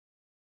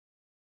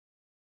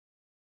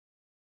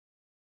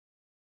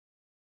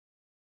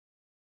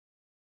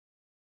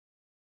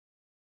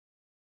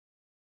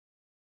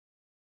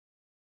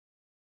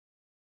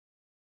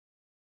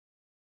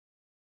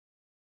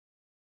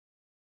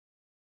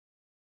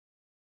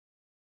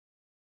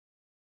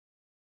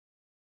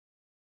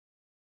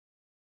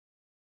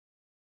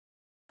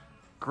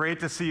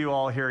Great to see you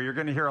all here. You're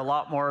going to hear a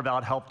lot more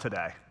about help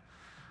today.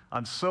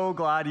 I'm so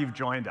glad you've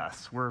joined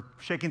us. We're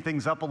shaking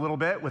things up a little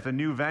bit with a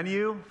new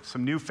venue,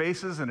 some new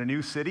faces, and a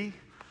new city.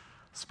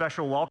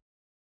 Special welcome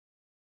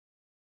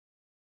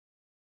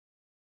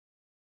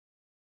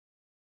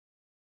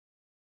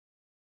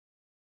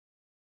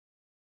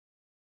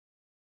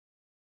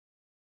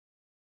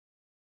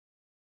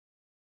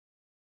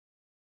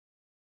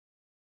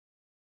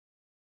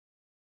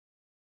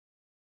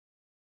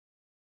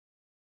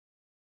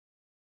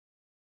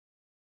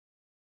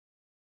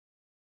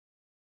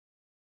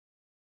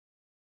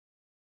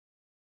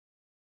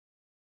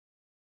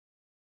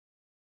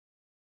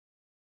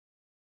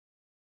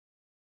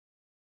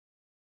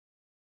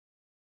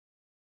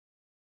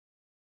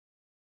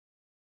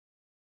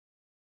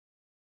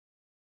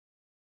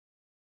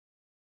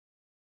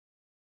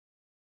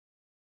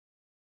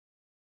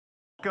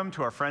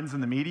to our friends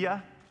in the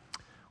media.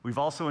 We've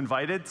also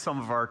invited some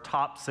of our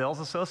top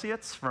sales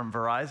associates from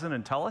Verizon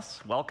and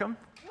TELUS. Welcome.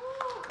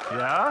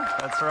 Yeah,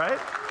 that's right.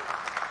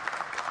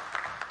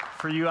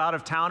 For you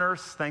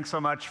out-of-towners, thanks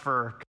so much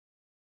for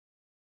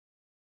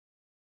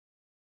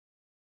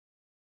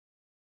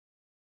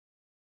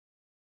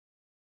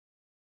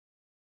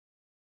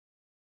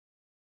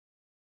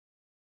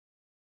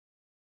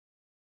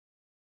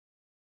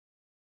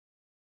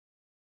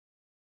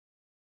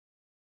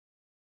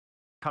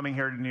coming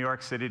here to New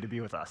York City to be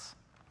with us.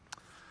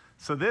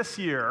 So this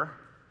year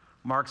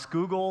marks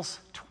Google's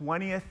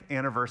 20th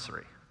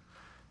anniversary.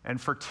 And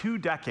for 2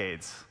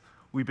 decades,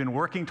 we've been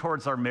working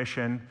towards our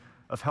mission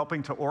of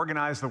helping to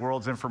organize the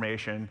world's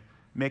information,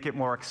 make it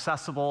more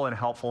accessible and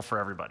helpful for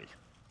everybody.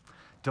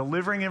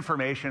 Delivering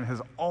information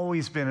has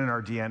always been in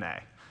our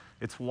DNA.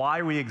 It's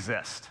why we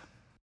exist.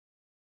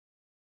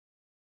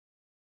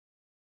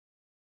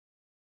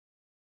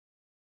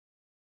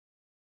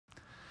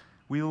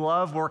 We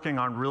love working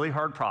on really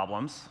hard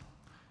problems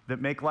that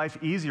make life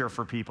easier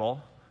for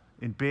people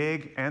in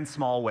big and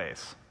small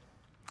ways.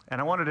 And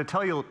I wanted to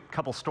tell you a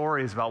couple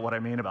stories about what I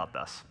mean about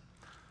this.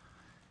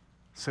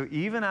 So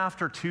even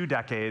after 2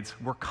 decades,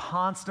 we're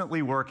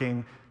constantly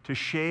working to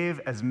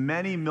shave as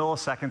many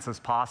milliseconds as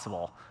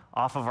possible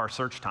off of our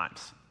search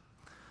times.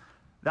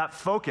 That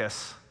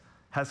focus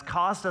has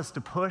caused us to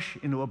push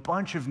into a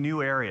bunch of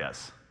new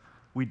areas.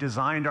 We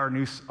designed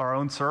our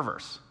own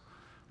servers.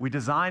 We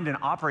designed an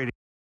operating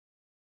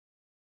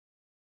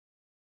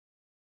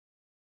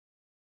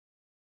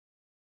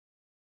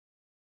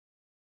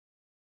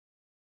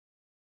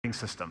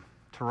system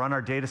to run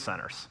our data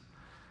centers.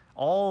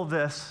 All of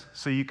this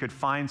so you could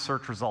find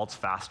search results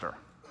faster.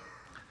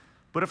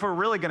 But if we're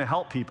really going to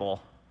help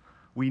people,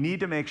 we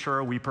need to make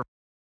sure we provide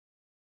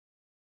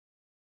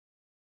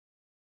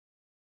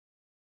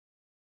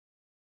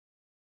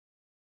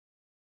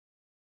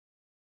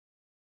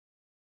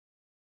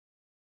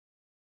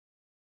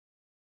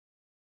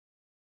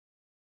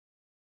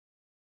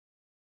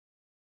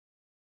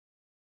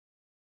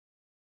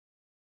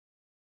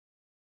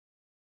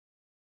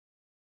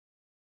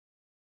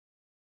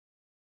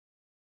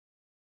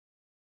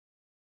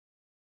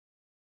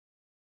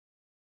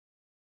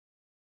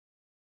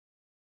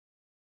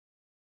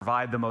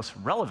the most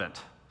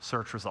relevant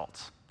search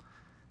results.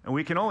 And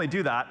we can only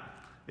do that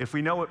if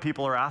we know what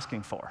people are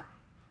asking for.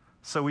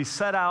 So we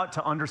set out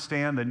to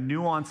understand the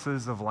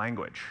nuances of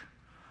language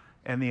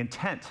and the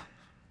intent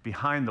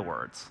behind the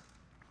words.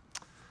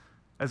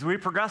 As we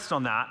progressed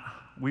on that,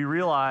 we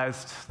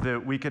realized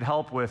that we could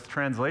help with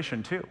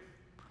translation too.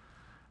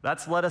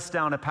 That's led us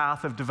down a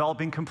path of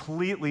developing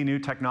completely new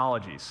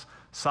technologies,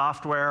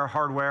 software,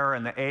 hardware,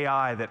 and the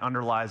AI that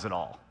underlies it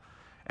all.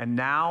 And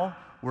now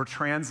we're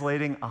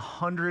translating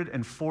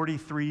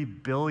 143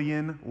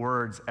 billion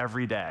words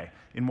every day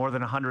in more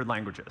than 100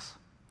 languages.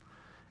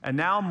 And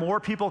now more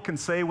people can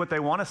say what they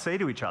want to say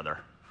to each other.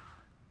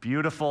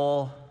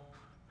 Beautiful,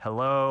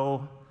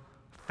 hello,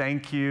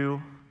 thank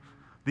you.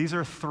 These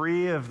are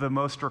 3 of the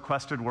most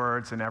requested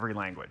words in every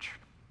language.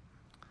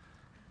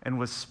 And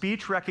with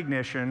speech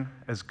recognition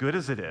as good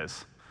as it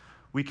is,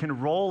 we can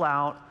roll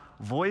out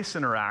voice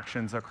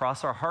interactions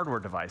across our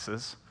hardware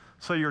devices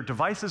so your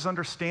devices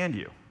understand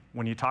you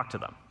when you talk to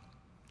them.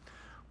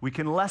 We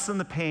can lessen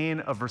the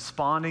pain of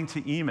responding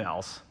to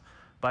emails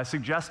by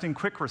suggesting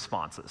quick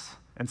responses.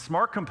 And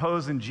Smart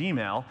Compose in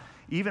Gmail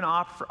even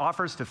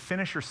offers to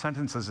finish your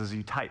sentences as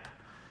you type.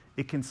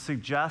 It can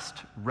suggest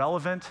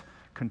relevant,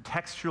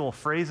 contextual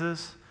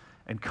phrases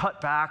and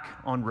cut back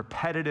on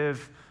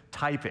repetitive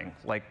typing,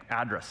 like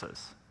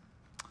addresses.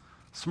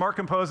 Smart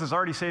Compose is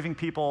already saving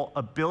people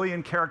 1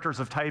 billion characters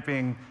of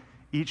typing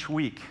each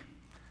week,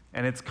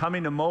 and it's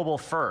coming to mobile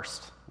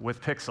first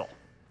with Pixel.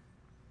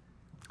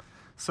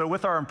 So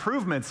with our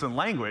improvements in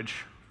language,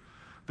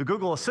 the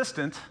Google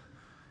Assistant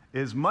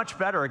is much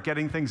better at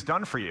getting things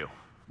done for you,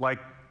 like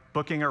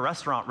booking a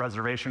restaurant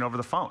reservation over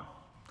the phone.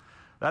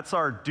 That's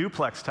our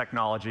duplex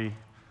technology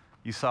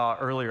you saw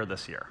earlier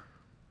this year.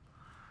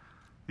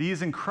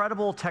 These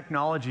incredible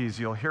technologies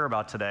you'll hear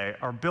about today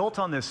are built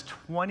on this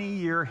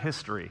 20-year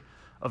history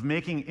of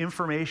making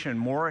information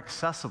more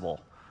accessible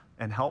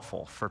and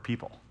helpful for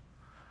people.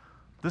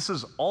 This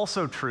is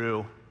also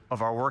true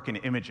of our work in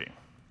imaging.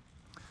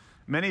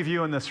 Many of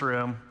you in this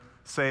room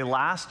say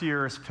last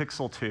year's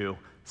Pixel 2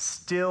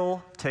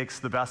 still takes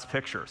the best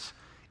pictures,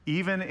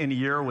 even in a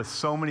year with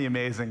so many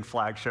amazing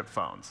flagship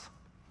phones.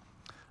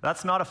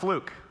 That's not a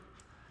fluke.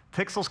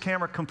 Pixel's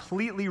camera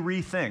completely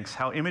rethinks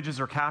how images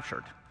are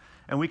captured,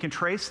 and we can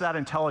trace that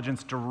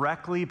intelligence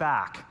directly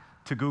back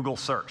to Google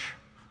search.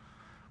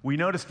 We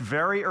noticed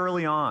very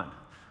early on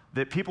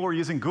that people were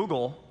using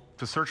Google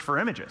to search for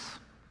images,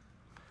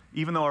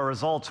 even though our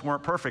results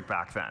weren't perfect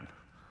back then,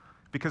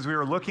 because we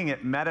were looking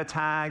at meta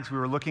tags, we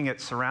were looking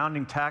at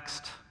surrounding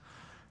text,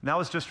 and that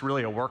was just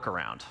really a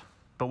workaround.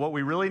 But what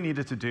we really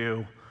needed to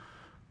do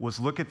was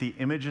look at the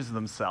images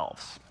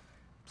themselves.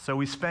 So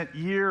we spent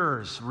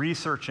years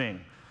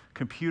researching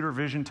computer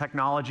vision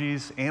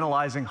technologies,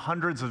 analyzing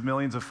hundreds of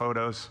millions of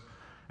photos,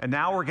 and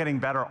now we're getting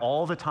better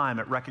all the time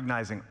at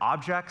recognizing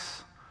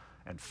objects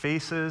and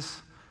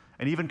faces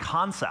and even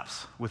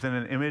concepts within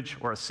an image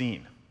or a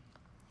scene.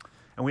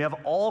 And we have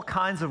all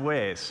kinds of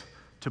ways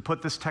to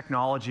put this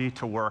technology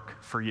to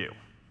work for you.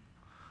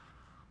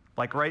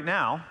 Like right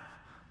now,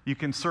 you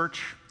can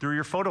search through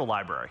your photo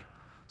library,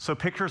 so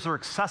pictures are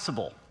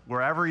accessible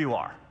wherever you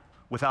are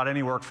without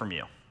any work from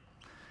you.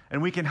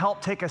 And we can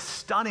help take a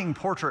stunning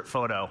portrait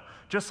photo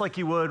just like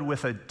you would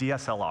with a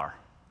DSLR.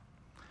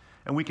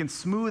 And we can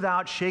smooth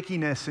out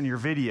shakiness in your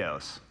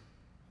videos.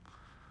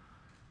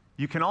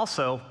 You can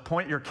also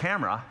point your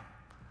camera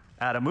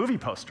at a movie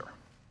poster,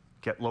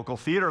 get local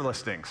theater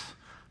listings,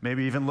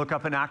 maybe even look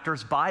up an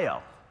actor's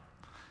bio.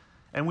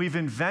 And we've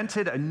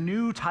invented a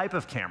new type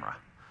of camera,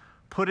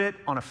 put it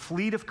on a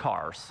fleet of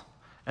cars,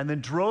 and then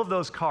drove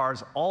those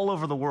cars all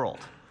over the world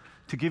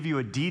to give you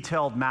a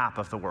detailed map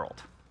of the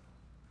world.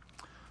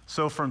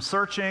 So from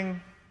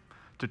searching,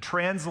 to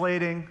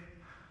translating,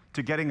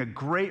 to getting a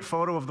great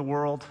photo of the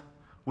world,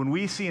 when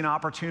we see an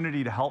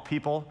opportunity to help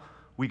people,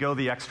 we go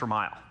the extra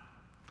mile.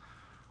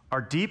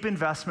 Our deep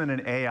investment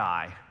in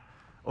AI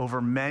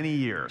over many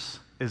years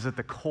is at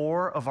the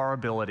core of our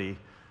ability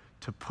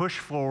to push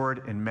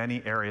forward in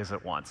many areas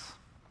at once.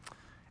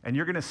 And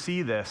you're going to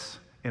see this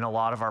in a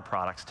lot of our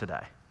products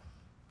today.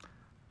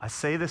 I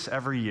say this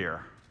every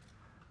year,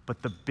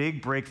 but the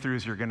big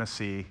breakthroughs you're going to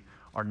see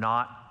are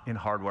not in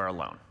hardware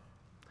alone.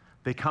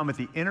 They come at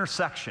the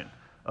intersection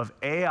of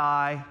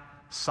AI,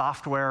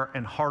 software,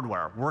 and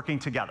hardware working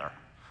together.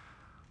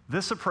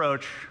 This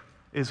approach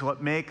is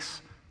what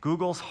makes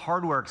Google's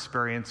hardware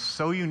experience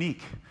so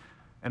unique,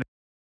 and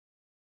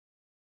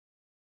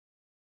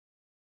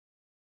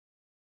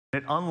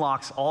it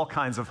unlocks all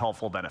kinds of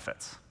helpful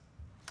benefits.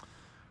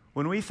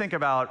 When we think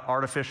about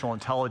artificial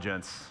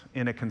intelligence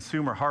in a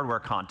consumer hardware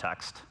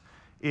context,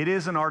 it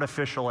isn't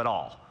artificial at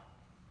all.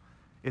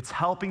 It's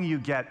helping you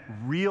get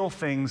real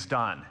things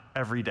done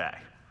every day.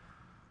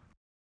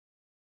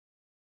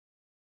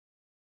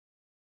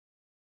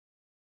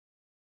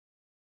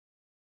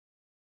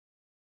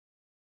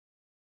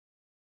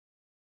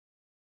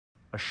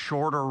 A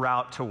shorter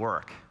route to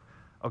work,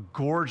 a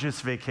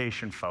gorgeous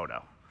vacation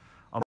photo,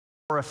 a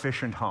more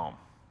efficient home.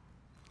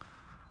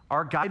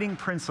 Our guiding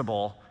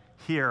principle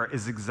here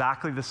is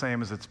exactly the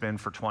same as it's been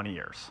for 20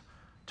 years,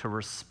 to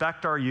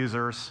respect our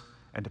users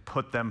and to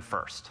put them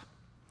first.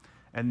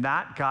 And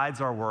that guides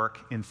our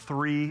work in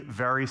three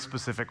very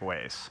specific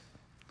ways.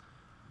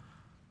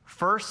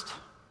 First,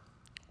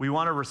 we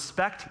want to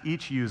respect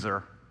each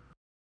user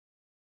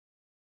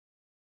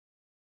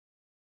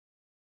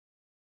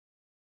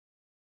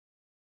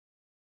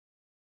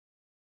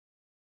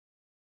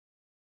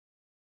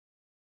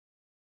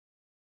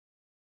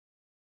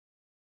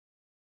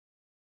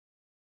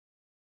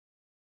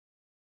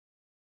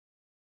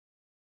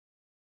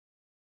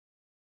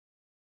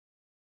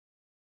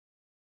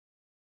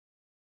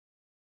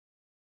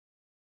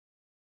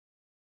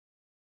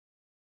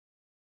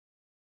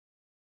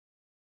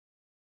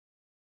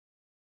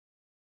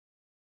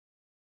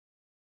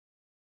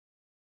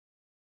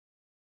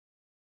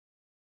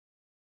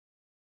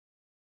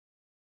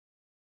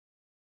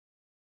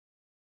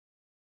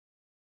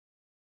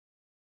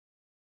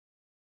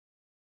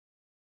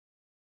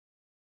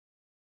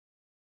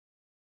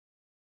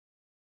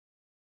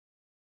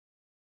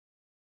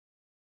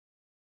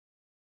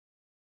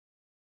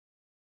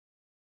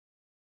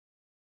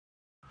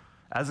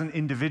as an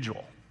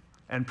individual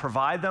and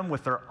provide them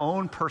with their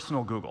own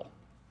personal Google.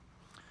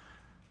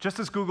 Just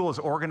as Google is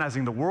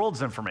organizing the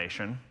world's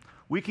information,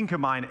 we can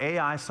combine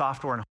AI,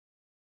 software, and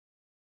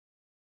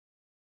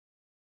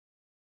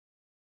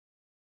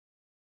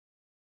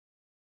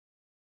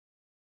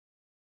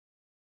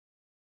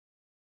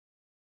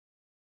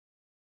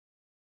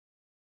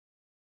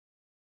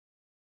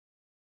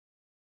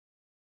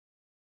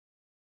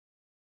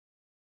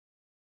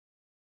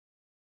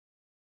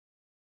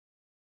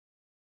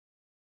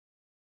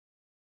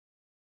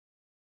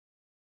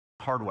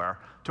hardware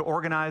to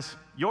organize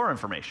your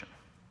information.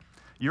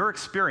 Your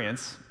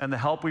experience and the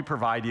help we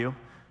provide you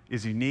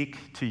is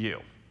unique to you.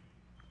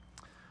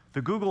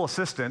 The Google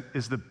Assistant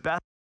is the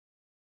best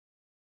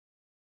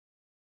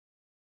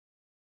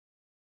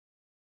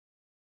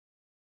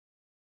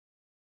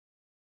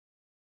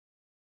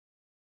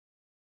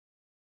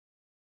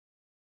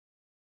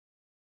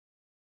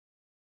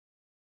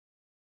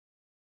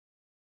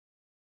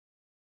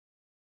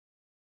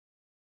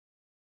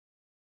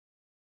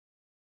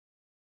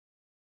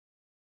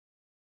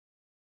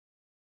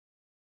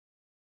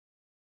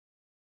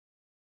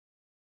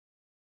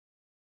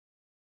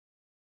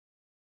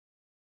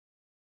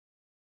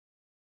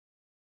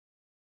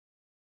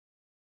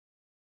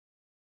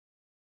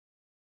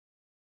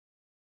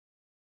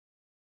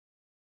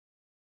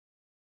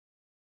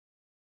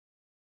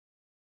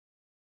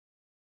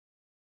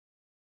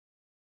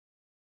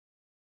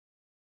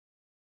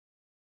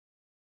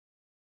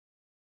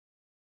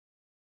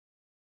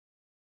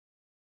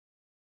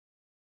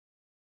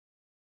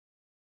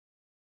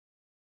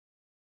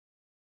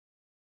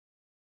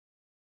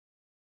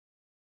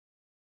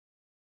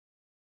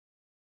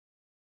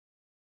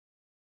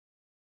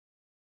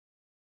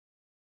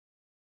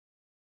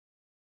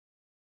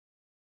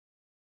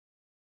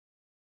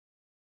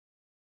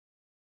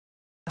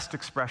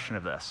expression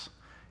of this,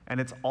 and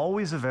it's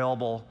always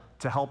available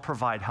to help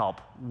provide help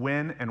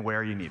when and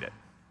where you need it.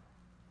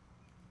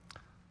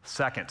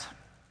 Second,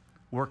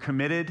 we're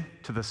committed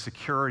to the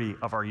security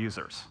of our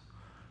users.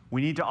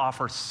 We need to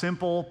offer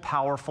simple,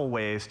 powerful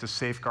ways to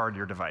safeguard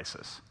your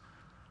devices.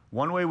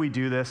 One way we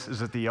do this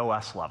is at the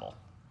OS level.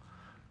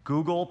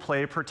 Google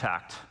Play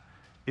Protect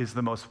is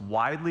the most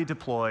widely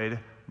deployed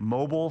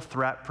mobile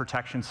threat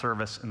protection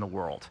service in the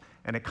world,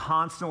 and it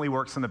constantly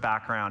works in the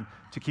background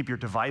to keep your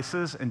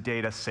devices and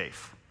data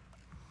safe.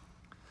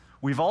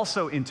 We've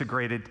also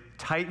integrated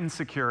Titan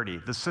Security,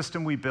 the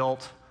system we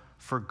built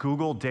for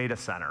Google data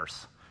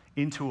centers,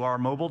 into our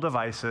mobile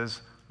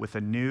devices with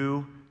a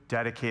new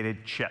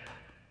dedicated chip.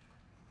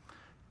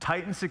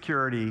 Titan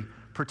Security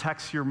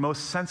protects your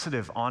most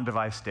sensitive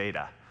on-device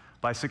data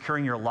by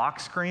securing your lock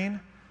screen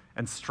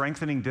and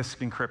strengthening disk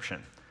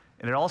encryption.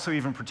 And it also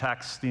even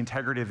protects the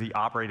integrity of the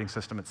operating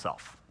system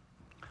itself.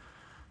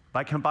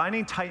 By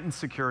combining Titan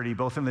Security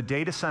both in the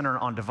data center and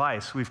on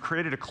device, we've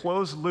created a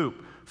closed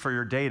loop for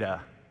your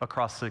data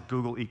across the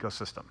Google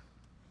ecosystem.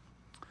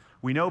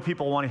 We know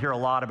people want to hear a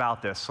lot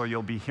about this, so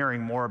you'll be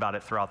hearing more about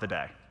it throughout the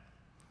day.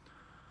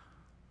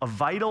 A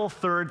vital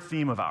third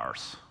theme of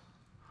ours: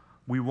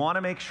 we want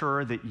to make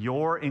sure that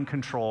you're in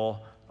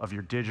control of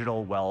your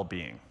digital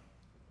well-being.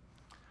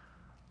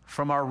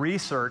 From our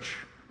research,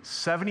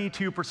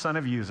 72%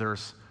 of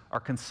users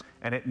are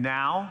and it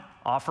now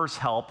offers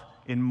help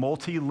in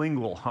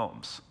multilingual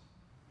homes.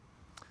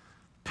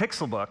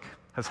 Pixelbook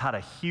has had a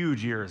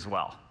huge year as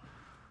well.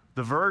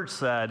 The Verge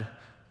said,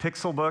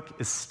 Pixelbook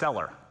is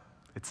stellar.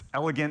 It's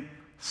elegant,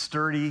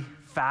 sturdy,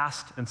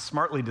 fast, and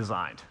smartly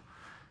designed.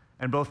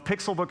 And both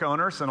Pixelbook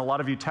owners and a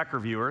lot of you tech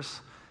reviewers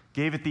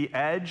gave it the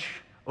edge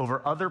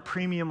over other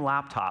premium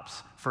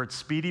laptops for its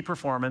speedy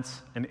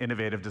performance and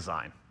innovative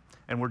design.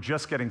 And we're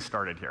just getting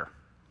started here.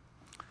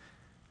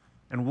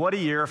 And what a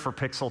year for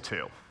Pixel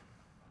 2.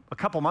 A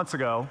couple months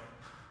ago,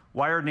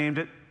 Wired named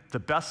it the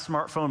best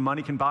smartphone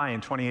money can buy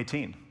in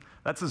 2018.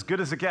 That's as good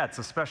as it gets,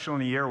 especially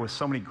in a year with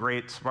so many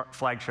great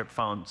flagship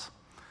phones.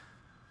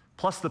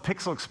 Plus, the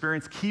Pixel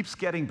experience keeps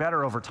getting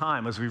better over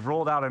time as we've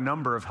rolled out a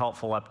number of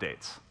helpful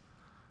updates.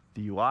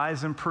 The UI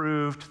is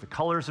improved, the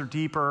colors are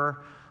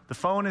deeper, the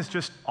phone is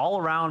just all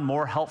around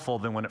more helpful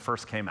than when it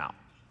first came out.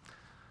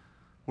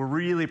 We're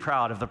really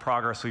proud of the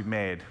progress we've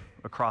made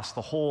across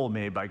the whole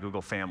Made by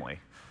Google family,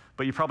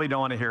 but you probably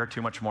don't want to hear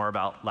too much more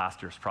about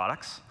last year's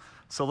products.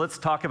 So let's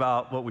talk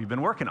about what we've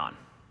been working on.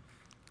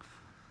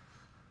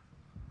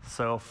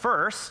 So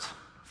first,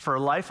 for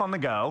Life on the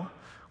Go,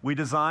 we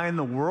designed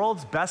the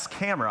world's best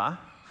camera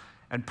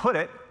and put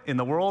it in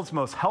the world's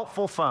most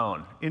helpful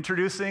phone,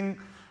 introducing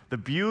the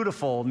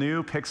beautiful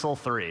new Pixel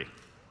 3.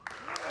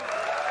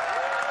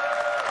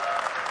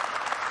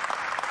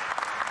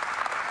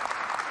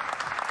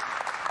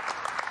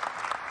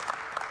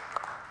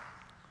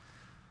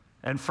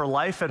 And for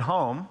life at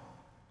home,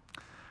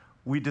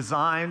 we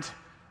designed,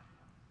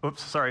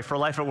 for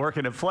life at work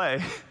and at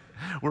play,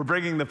 we're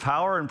bringing the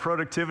power and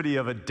productivity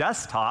of a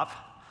desktop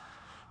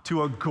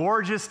to a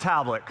gorgeous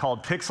tablet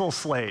called Pixel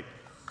Slate.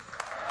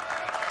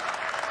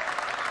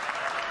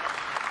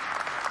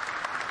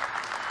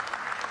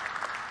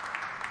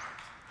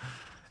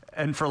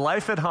 And for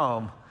life at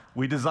home,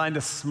 we designed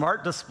a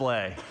smart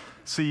display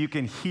so you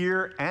can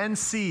hear and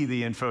see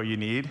the info you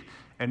need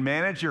and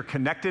manage your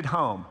connected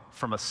home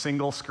from a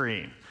single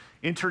screen.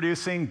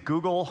 Introducing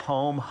Google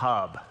Home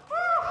Hub.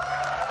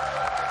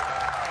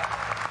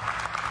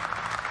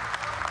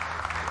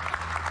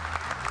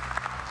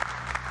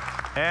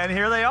 And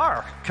here they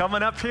are,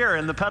 coming up here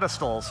in the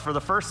pedestals for the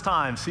first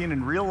time, seen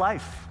in real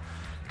life.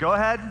 Go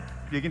ahead,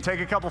 you can take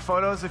a couple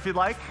photos if you'd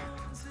like.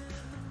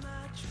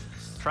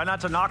 Try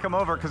not to knock them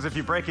over, because if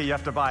you break it, you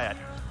have to buy it.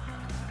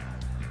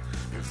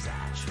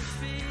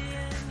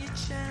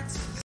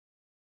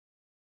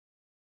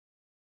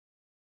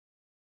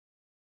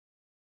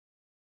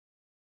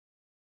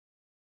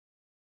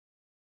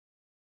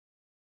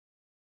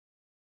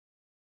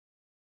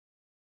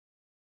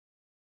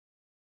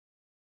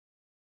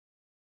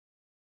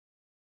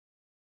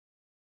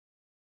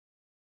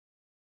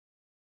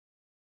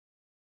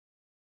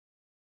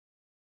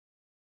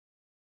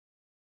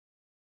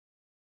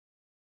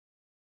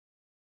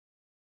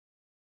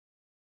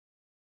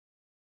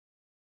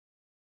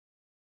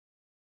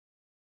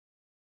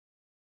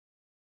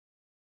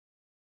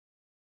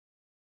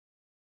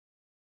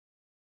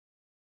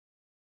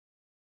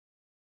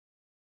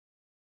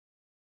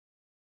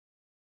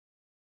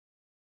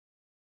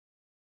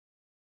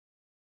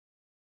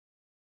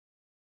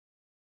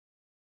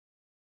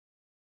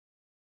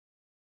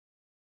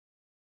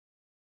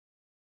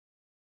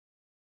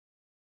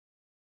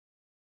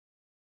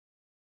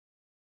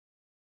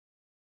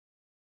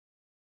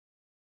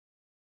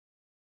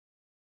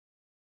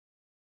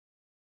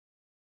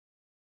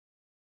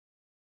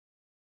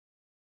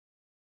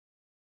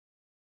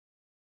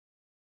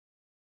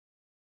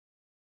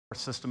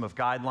 System of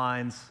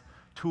guidelines,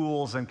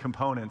 tools, and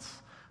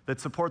components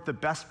that support the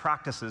best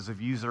practices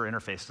of user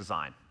interface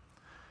design.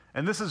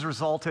 And this has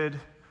resulted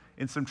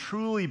in some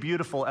truly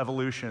beautiful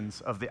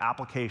evolutions of the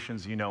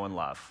applications you know and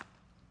love.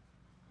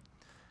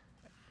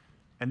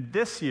 And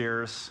this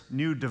year's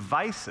new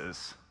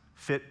devices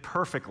fit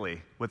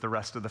perfectly with the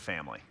rest of the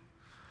family.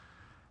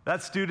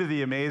 That's due to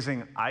the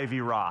amazing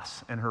Ivy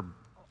Ross and her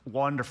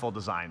wonderful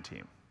design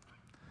team.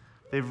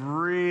 They've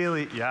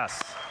really,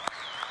 yes.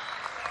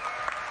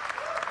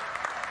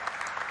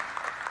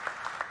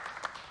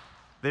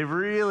 They've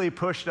really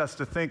pushed us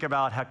to think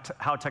about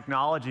how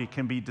technology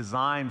can be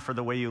designed for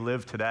the way you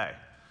live today.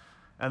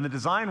 And the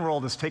design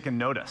world has taken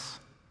notice.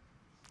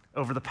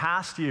 Over the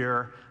past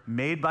year,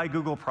 Made by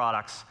Google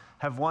products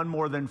have won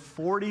more than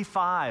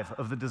 45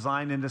 of the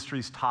design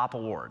industry's top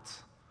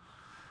awards.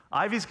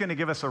 Ivy's going to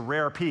give us a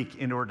rare peek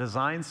into her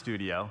design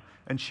studio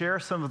and share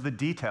some of the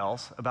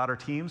details about her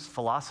team's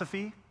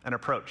philosophy and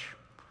approach.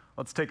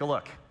 Let's take a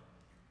look.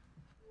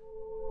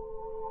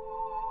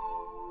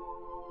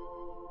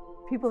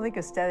 People think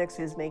aesthetics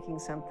is making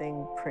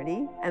something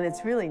pretty, and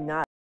it's really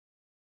not.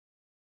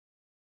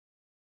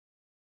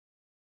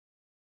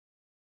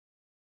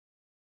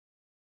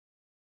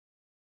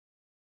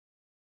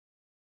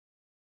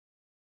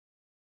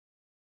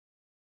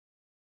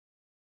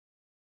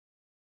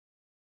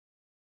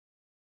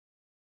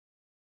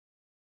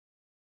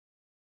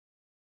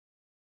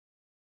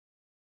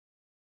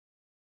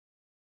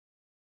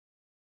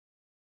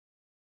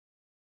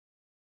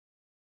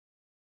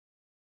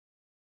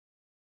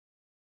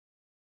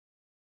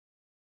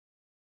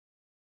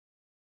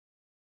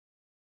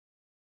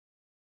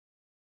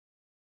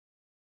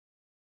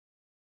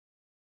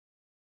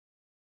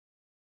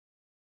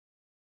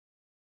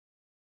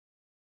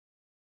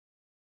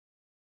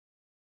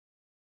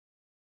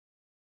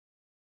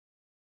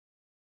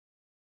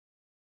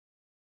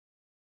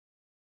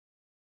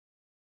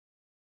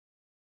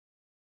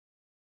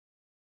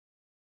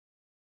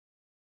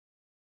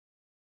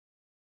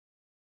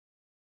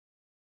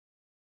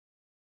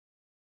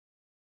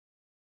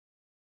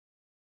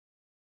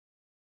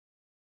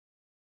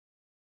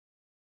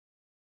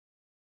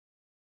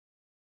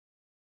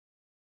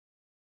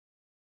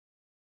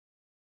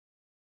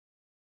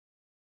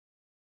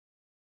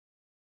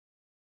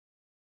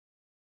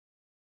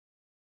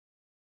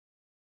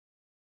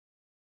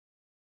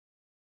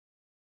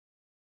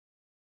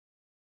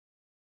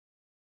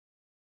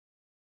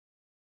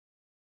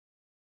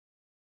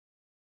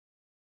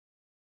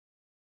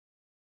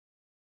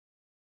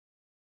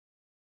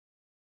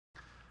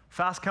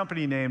 Fast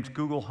Company named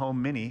Google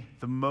Home Mini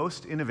the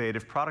most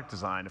innovative product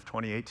design of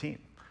 2018.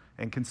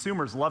 And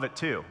consumers love it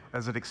too,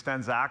 as it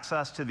extends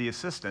access to the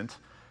Assistant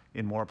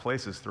in more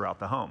places throughout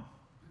the home.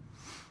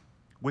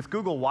 With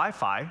Google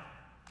Wi-Fi,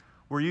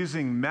 we're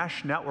using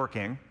mesh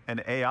networking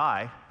and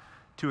AI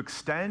to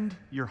extend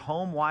your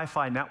home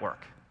Wi-Fi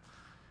network.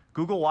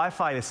 Google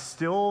Wi-Fi is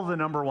still the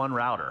 #1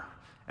 router,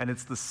 and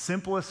it's the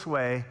simplest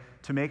way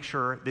to make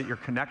sure that your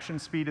connection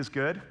speed is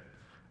good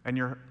and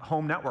your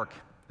home network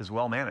is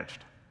well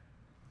managed.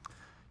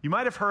 You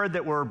might have heard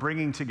that we're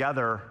bringing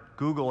together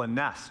Google and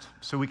Nest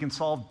so we can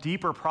solve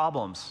deeper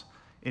problems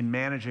in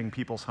managing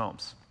people's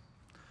homes.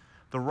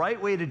 The right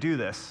way to do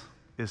this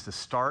is to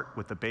start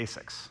with the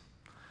basics.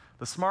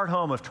 The smart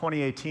home of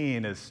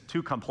 2018 is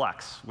too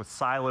complex with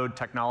siloed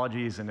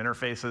technologies and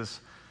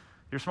interfaces.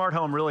 Your smart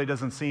home really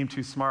doesn't seem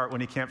too smart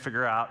when you can't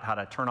figure out how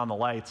to turn on the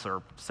lights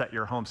or set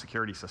your home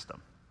security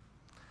system.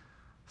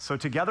 So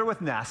together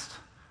with Nest,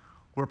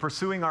 we're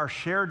pursuing our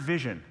shared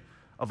vision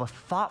of a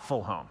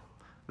thoughtful home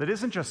that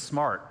isn't just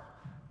smart,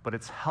 but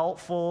it's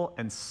helpful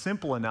and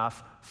simple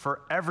enough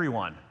for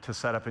everyone to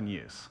set up and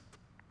use.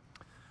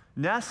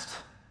 Nest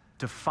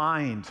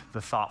defined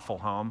the thoughtful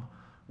home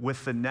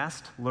with the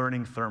Nest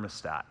Learning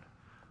Thermostat,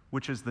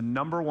 which is the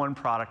 #1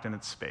 product in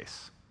its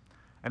space.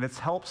 And it's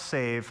helped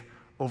save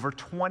over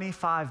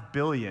 25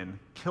 billion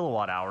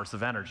kilowatt hours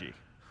of energy.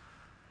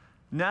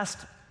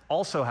 Nest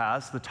also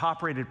has the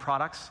top-rated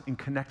products in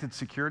connected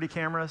security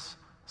cameras,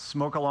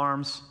 smoke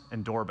alarms,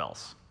 and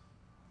doorbells.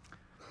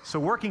 So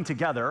working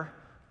together,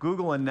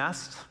 Google and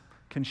Nest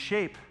can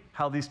shape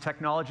how these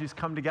technologies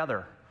come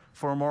together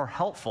for a more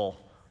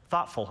helpful,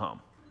 thoughtful home.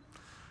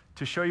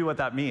 To show you what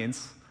that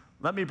means,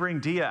 let me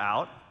bring Dia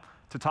out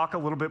to talk a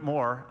little bit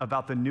more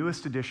about the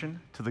newest addition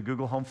to the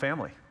Google Home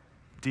family.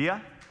 Dia?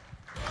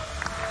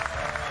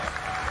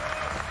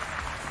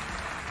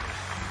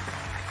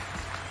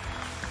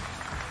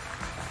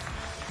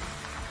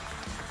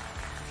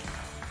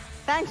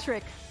 Thanks,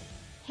 Rick.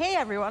 Hey,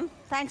 everyone.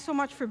 Thanks so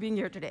much for being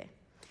here today.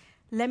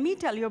 Let me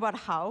tell you about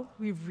how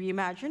we've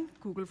reimagined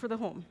Google for the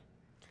home.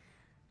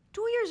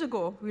 2 years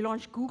ago, we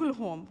launched Google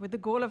Home with the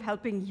goal of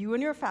helping you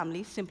and your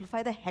family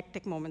simplify the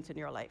hectic moments in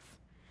your life.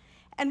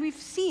 And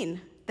we've seen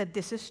that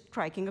this is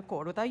striking a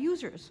chord with our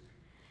users.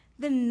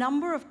 The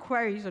number of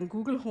queries on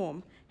Google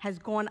Home has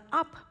gone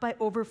up by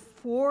over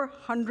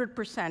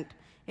 400%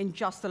 in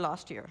just the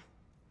last year.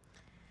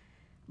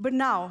 But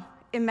now,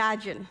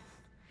 imagine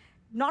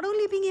not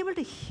only being able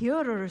to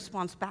hear a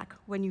response back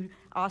when you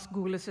ask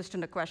Google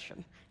Assistant a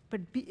question, but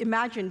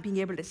imagine being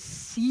able to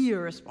see a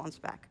response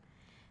back.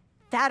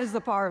 That is the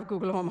power of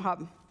Google Home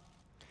Hub.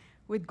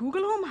 With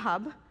Google Home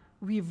Hub,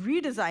 we've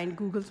redesigned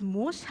Google's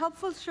most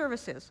helpful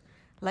services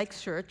like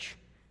Search,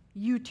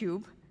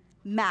 YouTube,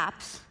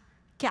 Maps,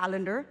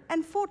 Calendar,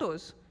 and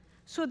Photos,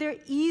 so they're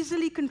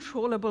easily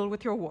controllable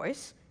with your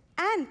voice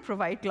and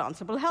provide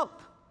glanceable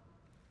help.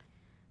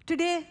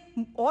 Today,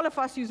 all of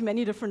us use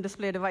many different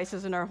display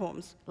devices in our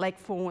homes, like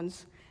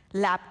phones,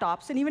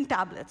 laptops, and even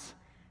tablets.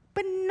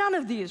 But none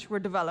of these were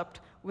developed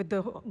with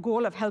the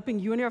goal of helping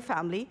you and your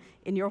family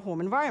in your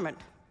home environment.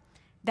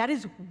 That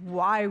is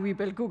why we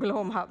built Google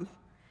Home Hub.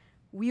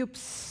 We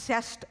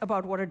obsessed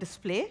about what a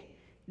display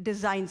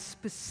designed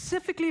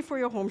specifically for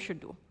your home should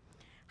do.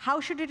 How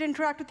should it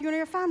interact with you and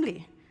your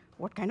family?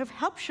 What kind of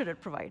help should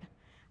it provide?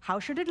 How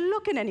should it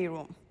look in any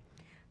room?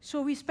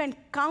 So we spent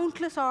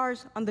countless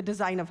hours on the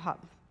design of Hub.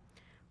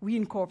 We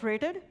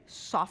incorporated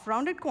soft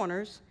rounded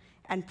corners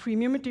and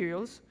premium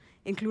materials,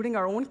 including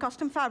our own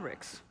custom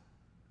fabrics.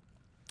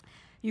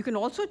 You can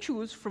also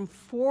choose from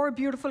 4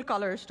 beautiful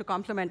colors to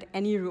complement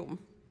any room.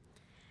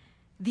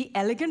 The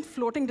elegant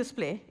floating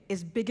display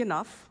is big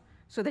enough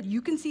so that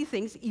you can see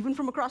things even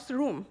from across the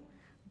room,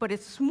 but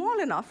it's small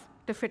enough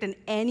to fit in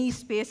any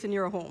space in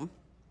your home.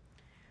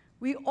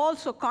 We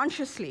also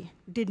consciously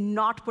did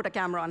not put a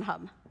camera on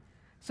Hub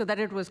so that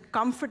it was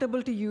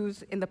comfortable to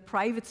use in the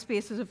private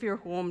spaces of your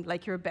home,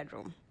 like your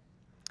bedroom.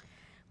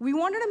 We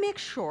wanted to make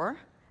sure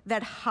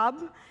that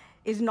Hub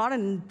is not a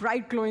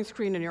bright, glowing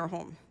screen in your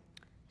home.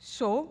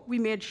 So we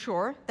made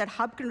sure that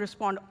Hub can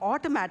respond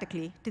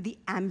automatically to the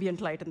ambient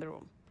light in the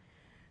room.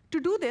 To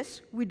do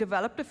this, we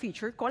developed a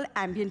feature called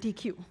Ambient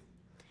EQ.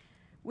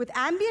 With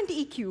Ambient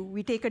EQ,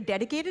 we take a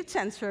dedicated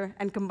sensor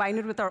and combine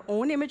it with our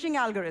own imaging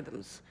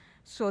algorithms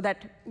so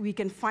that we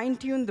can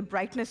fine-tune the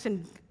brightness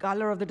and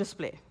color of the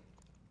display.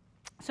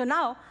 So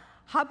now,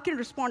 Hub can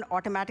respond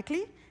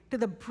automatically to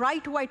the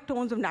bright white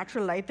tones of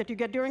natural light that you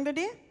get during the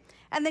day,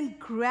 and then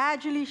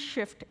gradually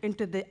shift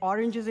into the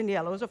oranges and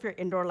yellows of your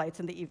indoor lights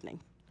in the evening.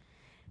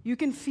 You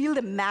can feel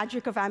the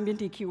magic of Ambient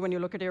EQ when you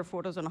look at your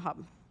photos on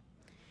Hub.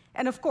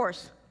 And of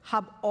course,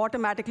 Hub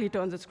automatically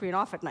turns its screen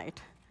off at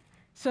night.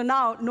 So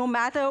now, no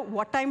matter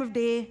what time of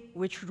day,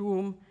 which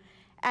room,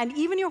 and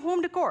even your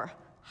home decor,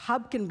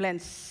 Hub can blend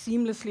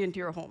seamlessly into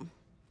your home.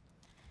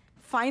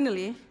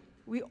 Finally,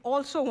 we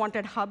also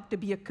wanted Hub to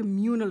be a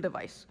communal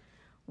device,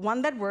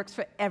 one that works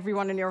for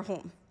everyone in your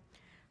home.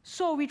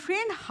 So we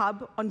trained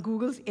Hub on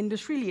Google's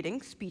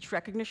industry-leading speech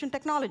recognition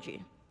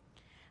technology.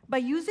 By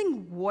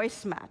using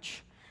voice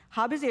match,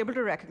 Hub is able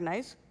to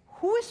recognize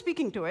who is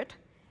speaking to it,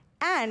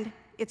 and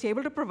it's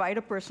able to provide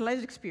a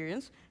personalized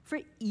experience for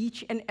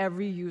each and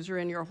every user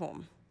in your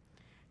home.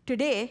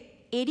 Today,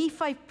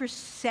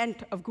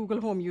 85% of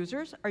Google Home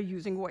users are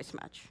using voice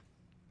match.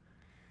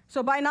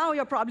 So by now,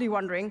 you're probably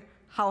wondering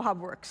how Hub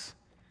works.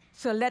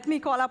 So let me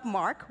call up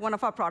Mark, one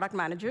of our product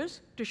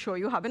managers, to show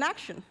you Hub in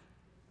action.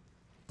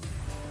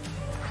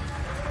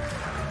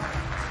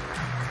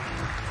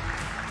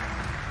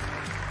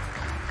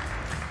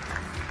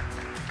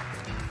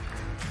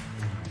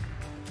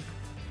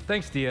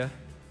 Thanks, Dia.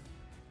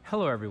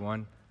 Hello,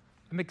 everyone.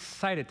 I'm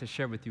excited to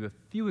share with you a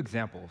few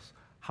examples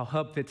how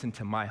Hub fits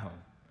into my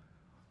home.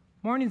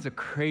 Mornings are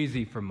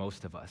crazy for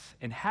most of us,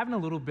 and having a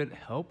little bit of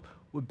help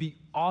would be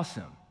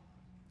awesome.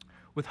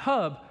 With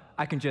Hub,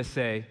 I can just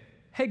say,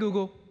 "Hey,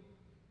 Google,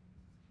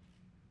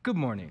 good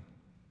morning."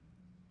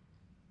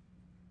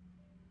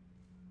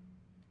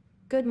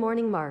 Good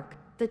morning, Mark.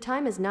 The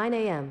time is 9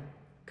 a.m.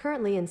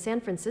 Currently in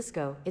San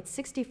Francisco, it's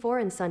 64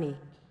 and sunny.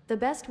 The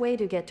best way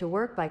to get to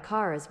work by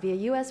car is via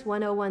US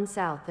 101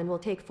 South and will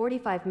take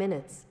 45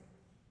 minutes.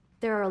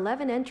 There are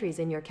 11 entries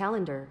in your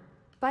calendar.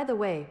 By the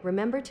way,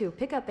 remember to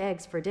pick up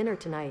eggs for dinner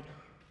tonight.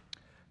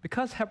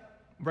 Because Hub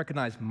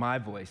recognized my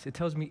voice, it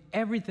tells me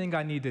everything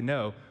I need to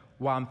know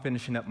while I'm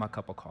finishing up my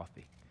cup of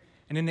coffee.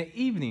 And in the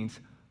evenings,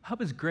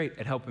 Hub is great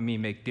at helping me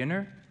make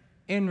dinner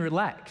and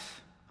relax.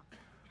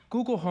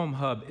 Google Home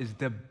Hub is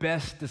the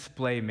best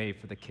display made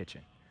for the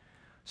kitchen.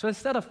 So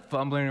instead of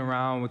fumbling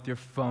around with your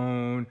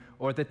phone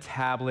or the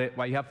tablet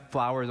while you have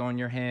flowers on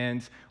your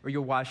hands or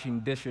you're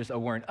washing dishes or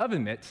wearing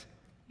oven mitts,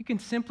 you can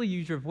simply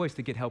use your voice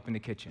to get help in the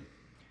kitchen.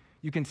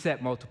 You can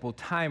set multiple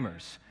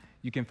timers.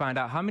 You can find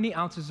out how many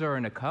ounces are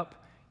in a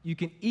cup. You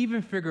can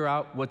even figure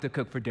out what to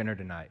cook for dinner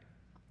tonight.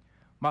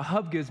 My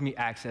Hub gives me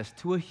access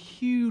to a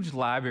huge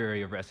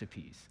library of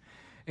recipes,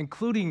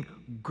 including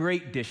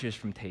great dishes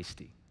from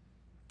Tasty.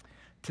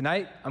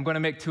 Tonight, I'm going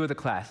to make 2 of the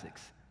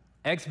classics.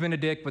 Eggs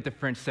Benedict with the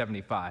French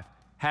 75,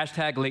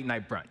 # late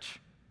night brunch.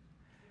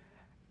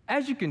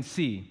 As you can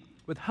see,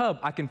 with Hub,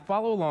 I can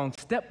follow along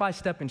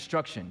step-by-step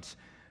instructions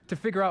to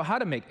figure out how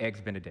to make Eggs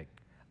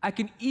Benedict. I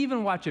can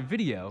even watch a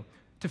video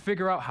to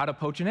figure out how to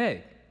poach an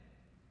egg.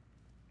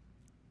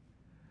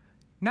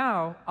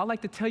 Now, I'd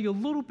like to tell you a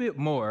little bit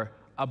more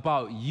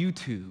about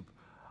YouTube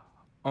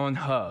on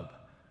Hub.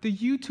 The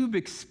YouTube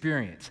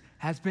experience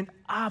has been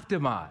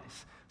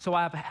optimized, so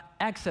I have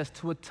access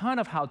to a ton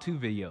of how-to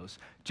videos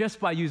just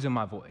by using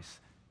my voice.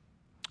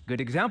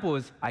 Good example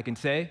is I can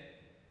say,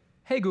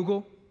 "Hey,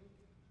 Google,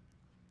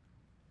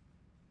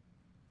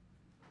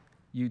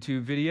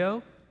 YouTube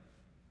video,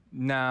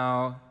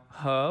 now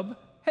Hub,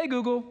 hey,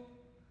 Google,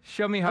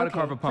 Show me how to Okay,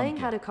 carve a pumpkin. playing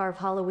how to carve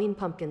Halloween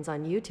pumpkins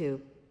on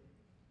YouTube.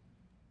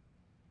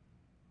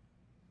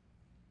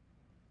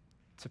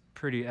 It's a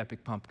pretty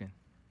epic pumpkin.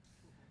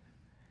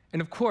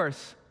 And of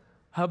course,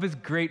 Hub is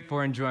great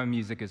for enjoying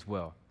music as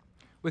well.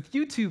 With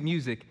YouTube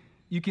Music,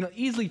 you can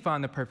easily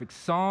find the perfect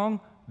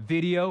song,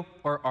 video,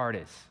 or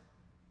artist.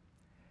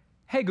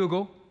 Hey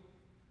Google,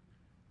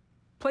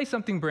 play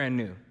something brand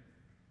new.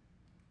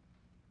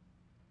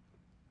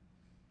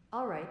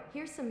 All right,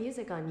 here's some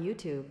music on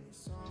YouTube.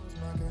 Songs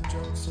making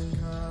jokes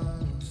and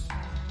cons.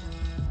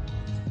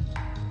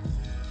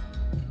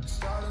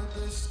 Started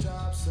this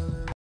job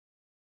selling.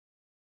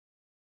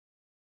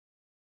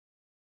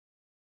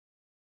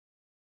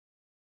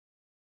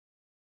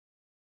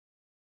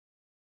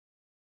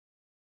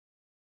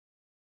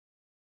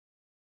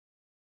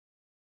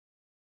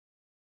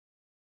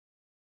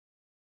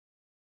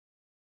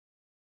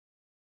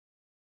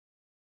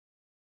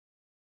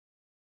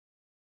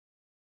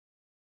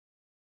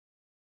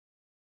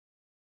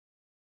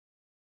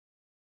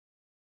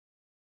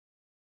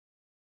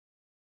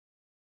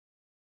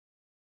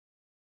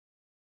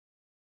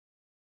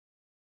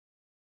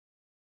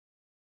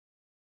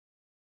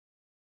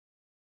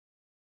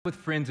 With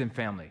friends and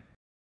family.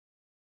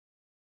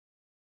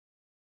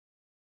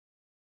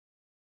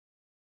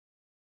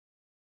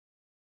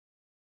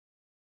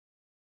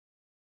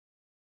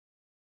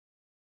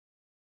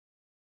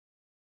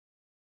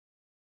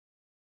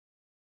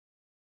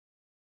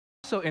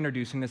 Also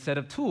introducing a set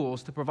of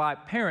tools to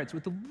provide parents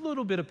with a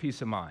little bit of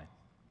peace of mind.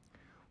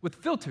 With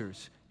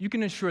filters, you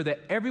can ensure that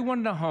everyone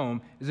in the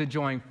home is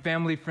enjoying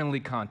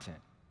family-friendly content.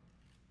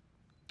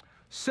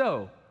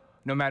 So,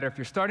 no matter if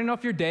you're starting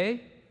off your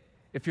day,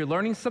 if you're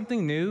learning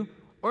something new,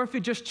 or if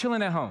you're just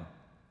chilling at home,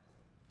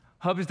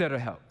 Hub is there to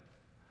help.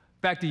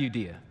 Back to you,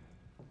 Dia.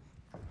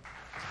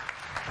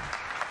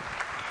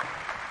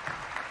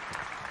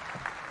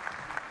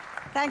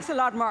 Thanks a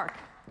lot, Mark.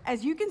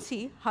 As you can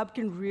see, Hub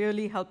can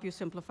really help you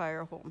simplify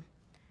your home.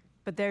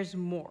 But there's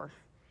more.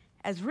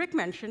 As Rick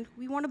mentioned,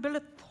 we want to build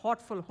a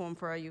thoughtful home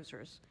for our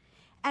users.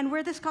 And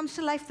where this comes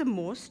to life the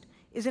most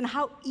is in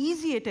how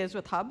easy it is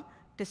with Hub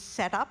to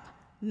set up,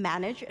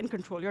 manage, and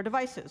control your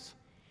devices.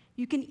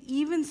 You can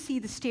even see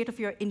the state of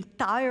your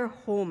entire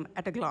home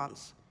at a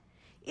glance.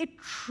 It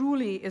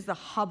truly is the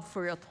hub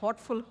for your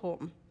thoughtful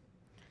home.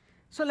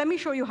 So let me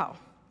show you how.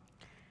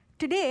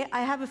 Today,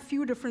 I have a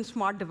few different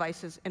smart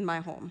devices in my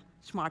home: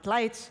 smart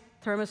lights,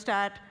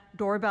 thermostat,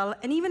 doorbell,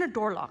 and even a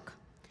door lock.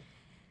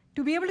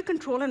 To be able to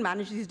control and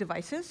manage these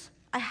devices,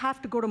 I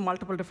have to go to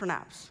multiple different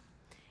apps.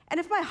 And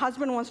if my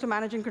husband wants to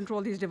manage and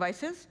control these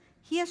devices,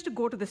 he has to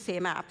go to the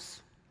same apps.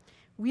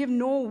 We have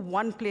no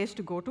one place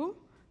to go to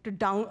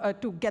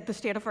get the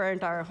state of our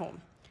entire home.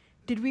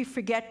 Did we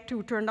forget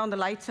to turn down the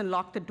lights and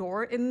lock the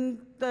door in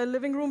the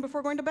living room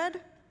before going to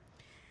bed?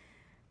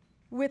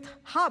 With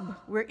Hub,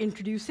 we're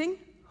introducing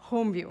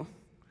Home View.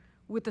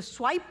 With a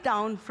swipe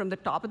down from the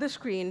top of the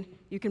screen,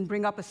 you can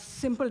bring up a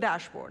simple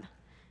dashboard.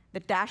 The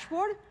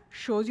dashboard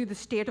shows you the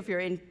state of your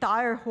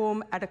entire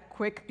home at a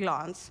quick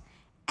glance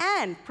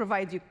and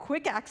provides you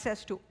quick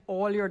access to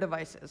all your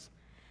devices.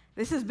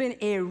 This has been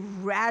a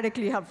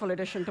radically helpful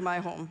addition to my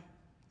home.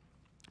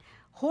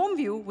 Home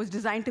View was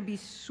designed to be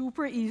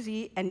super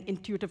easy and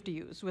intuitive to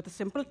use with a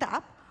simple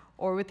tap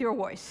or with your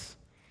voice.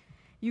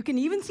 You can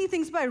even see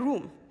things by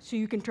room, so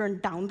you can turn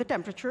down the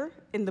temperature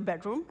in the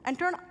bedroom and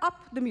turn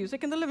up the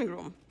music in the living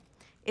room.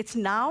 It's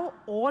now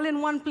all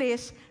in one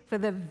place for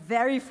the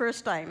very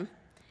first time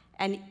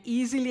and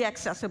easily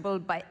accessible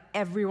by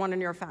everyone in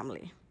your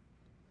family.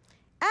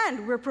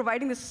 And we're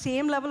providing the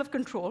same level of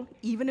control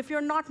even if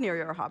you're not near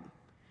your hub.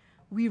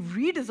 We've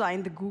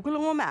redesigned the Google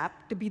Home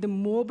app to be the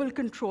mobile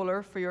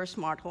controller for your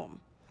smart home.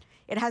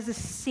 It has the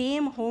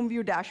same Home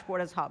View dashboard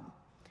as Hub.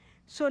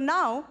 So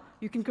now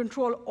you can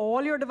control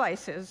all your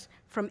devices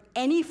from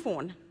any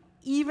phone,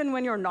 even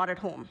when you're not at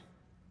home.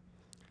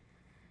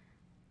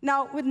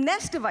 Now, with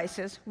Nest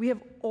devices, we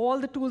have all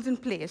the tools in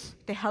place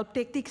to help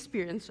take the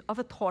experience of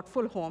a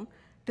thoughtful home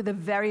to the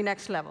very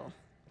next level.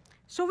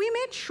 So we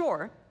made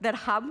sure that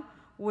Hub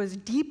was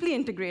deeply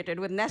integrated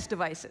with Nest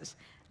devices,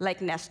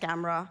 like Nest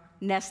Camera,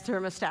 Nest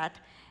Thermostat,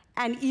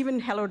 and even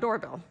Hello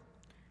Doorbell.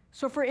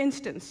 So for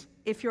instance,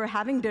 if you're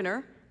having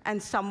dinner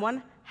and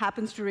someone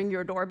happens to ring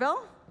your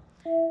doorbell,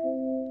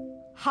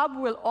 Hub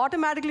will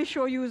automatically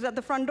show you who's at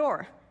the front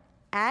door.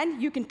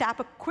 And you can tap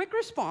a quick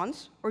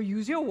response or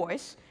use your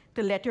voice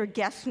to let your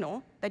guests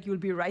know that you'll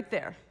be right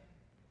there.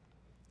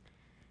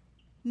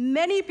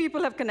 Many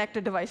people have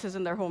connected devices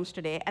in their homes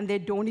today, and they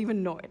don't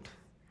even know it.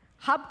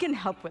 Hub can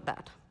help with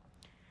that.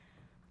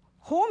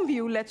 Home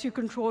View lets you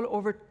control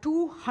over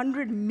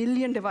 200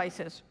 million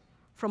devices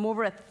from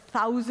over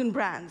 1,000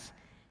 brands,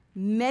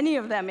 many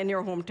of them in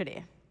your home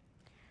today.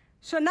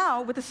 So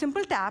now, with a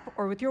simple tap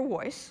or with your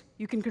voice,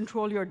 you can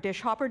control your Dish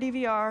Hopper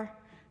DVR,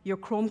 your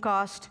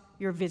Chromecast,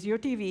 your Vizio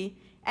TV,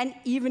 and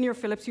even your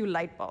Philips Hue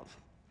light bulb.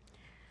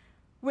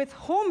 With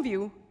Home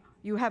View,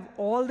 you have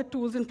all the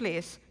tools in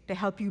place to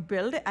help you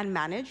build and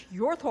manage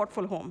your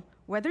thoughtful home,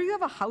 whether you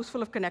have a house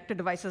full of connected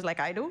devices like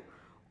I do,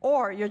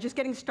 Or you're just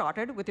getting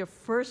started with your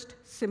first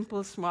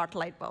simple smart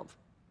light bulb.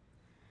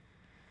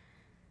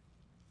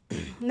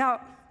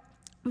 Now,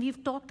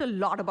 we've talked a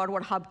lot about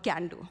what Hub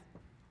can do.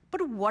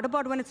 But what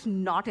about when it's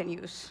not in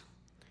use?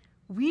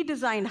 We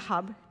designed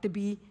Hub to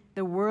be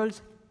the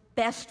world's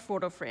best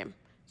photo frame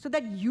so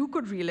that you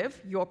could relive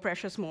your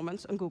precious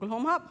moments on Google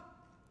Home Hub.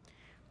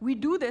 We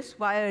do this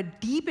via a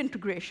deep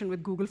integration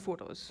with Google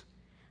Photos.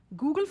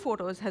 Google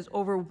Photos has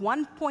over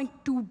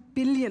 1.2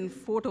 billion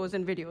photos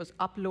and videos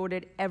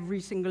uploaded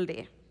every single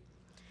day.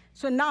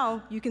 So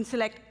now you can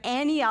select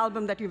any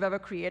album that you've ever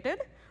created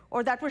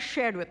or that was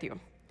shared with you.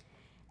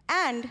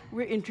 And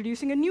we're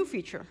introducing a new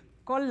feature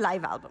called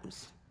Live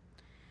Albums.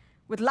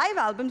 With Live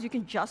Albums, you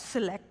can just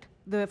select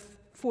the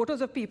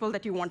photos of people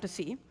that you want to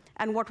see,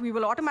 and what we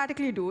will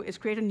automatically do is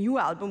create a new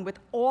album with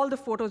all the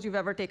photos you've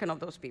ever taken of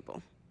those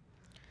people.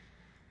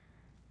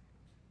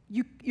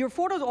 Your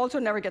photos also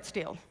never get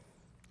stale,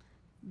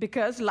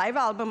 because Live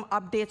Album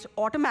updates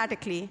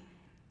automatically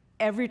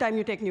every time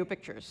you take new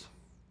pictures.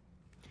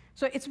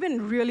 So it's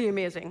been really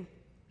amazing.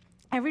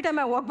 Every time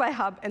I walk by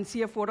Hub and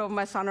see a photo of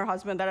my son or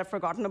husband that I've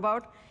forgotten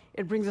about,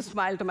 it brings a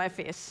smile to my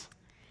face.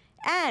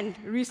 And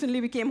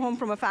recently, we came home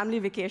from a family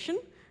vacation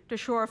to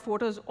show our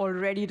photos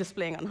already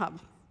displaying on Hub.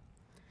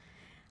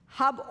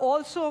 Hub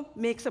also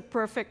makes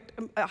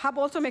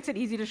it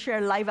easy to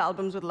share live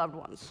albums with loved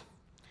ones.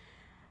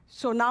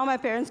 So now my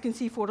parents can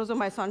see photos of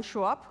my son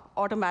show up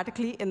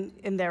automatically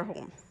in their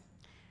home.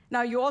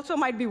 Now, you also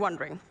might be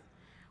wondering,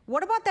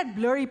 what about that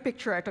blurry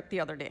picture I took the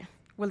other day?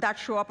 Will that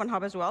show up on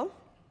Hub as well?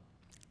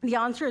 The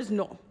answer is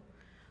no.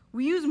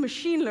 We use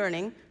machine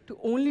learning to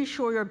only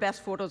show your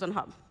best photos on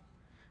Hub.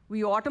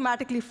 We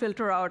automatically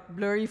filter out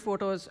blurry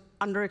photos,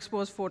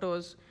 underexposed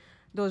photos,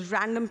 those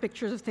random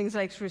pictures of things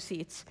like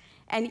receipts,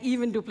 and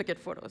even duplicate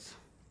photos.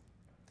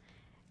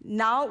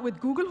 Now, with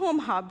Google Home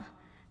Hub,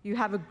 you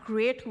have a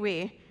great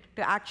way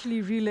to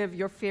actually relive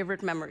your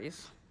favorite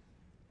memories.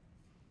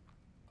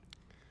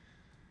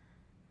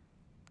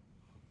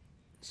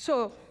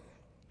 So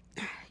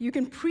you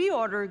can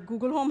pre-order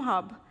Google Home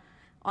Hub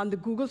on the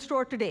Google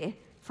Store today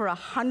for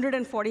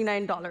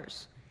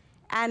 $149.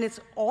 And it's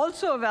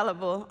also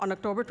available on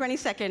October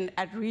 22nd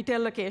at retail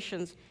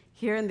locations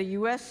here in the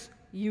US,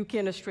 UK,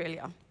 and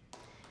Australia.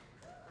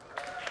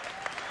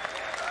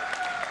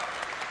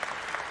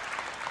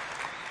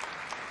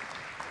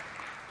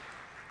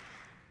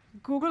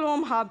 Google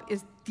Home Hub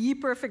is the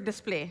perfect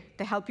display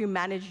to help you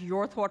manage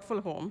your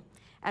thoughtful home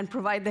and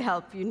provide the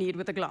help you need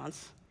with a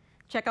glance.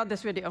 Check out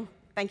this video.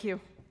 Thank you.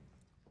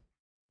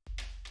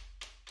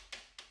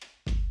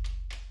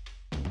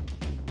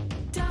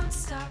 Don't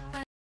stop.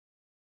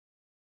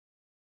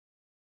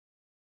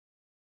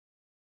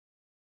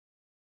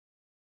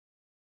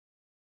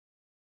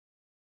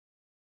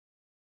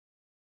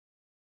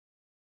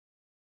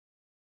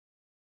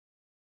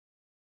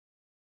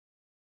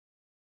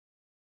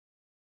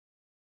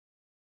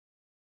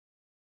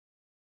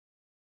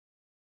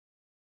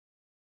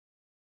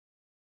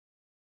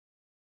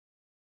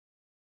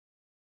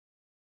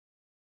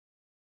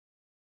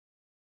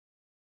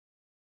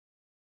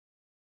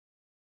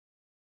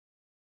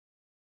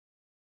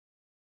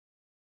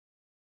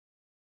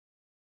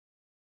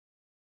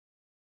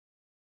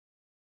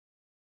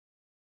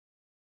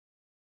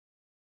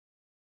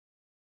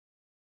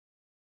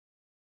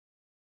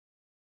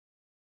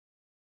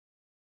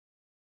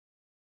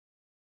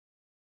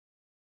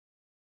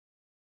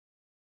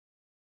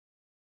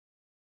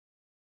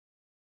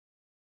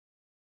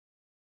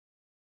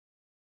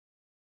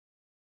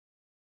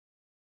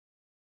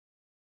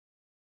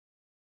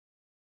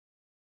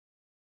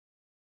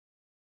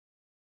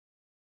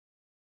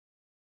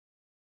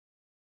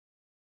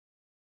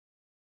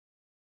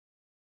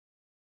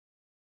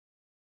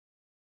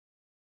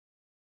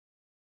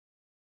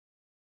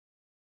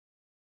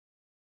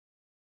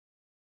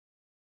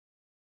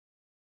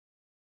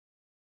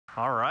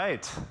 All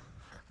right.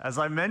 As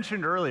I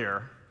mentioned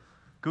earlier,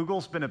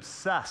 Google's been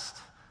obsessed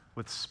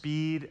with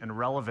speed and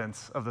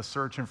relevance of the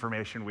search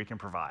information we can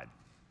provide.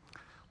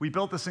 We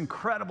built this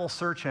incredible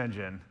search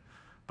engine,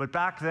 but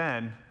back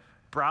then,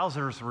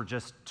 browsers were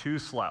just too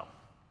slow.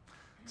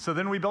 So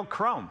then we built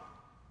Chrome,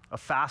 a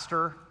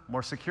faster,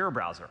 more secure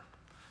browser.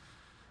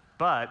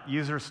 But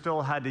users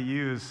still had to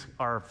use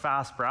our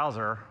fast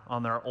browser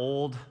on their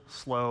old,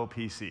 slow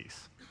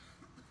PCs.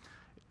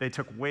 They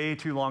took way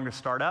too long to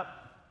start up.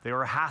 They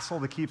were a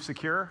hassle to keep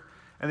secure,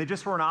 and they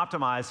just weren't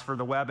optimized for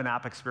the web and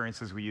app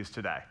experiences we use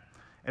today.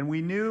 And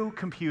we knew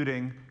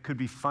computing could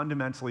be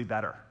fundamentally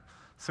better.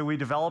 So we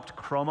developed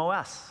Chrome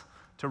OS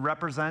to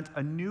represent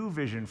a new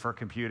vision for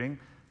computing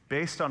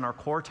based on our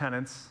core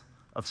tenets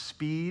of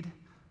speed,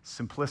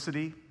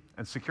 simplicity,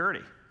 and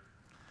security.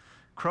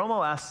 Chrome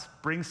OS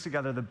brings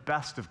together the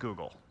best of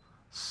Google: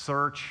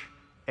 search,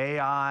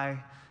 AI,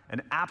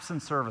 and apps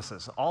and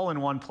services, all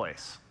in one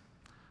place.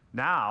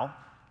 Now,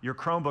 your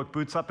Chromebook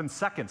boots up in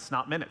seconds,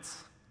 not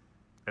minutes.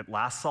 It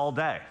lasts all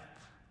day,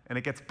 and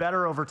it gets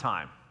better over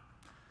time.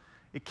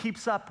 It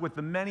keeps up with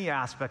the many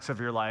aspects of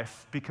your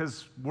life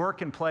because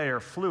work and play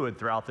are fluid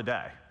throughout the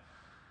day.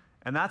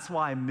 And that's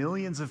why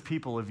millions of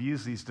people have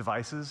used these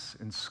devices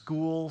in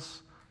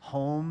schools,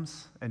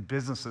 homes, and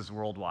businesses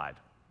worldwide.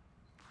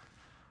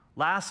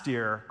 Last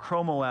year,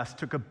 Chrome OS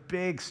took a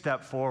big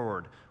step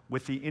forward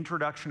with the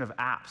introduction of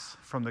apps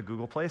from the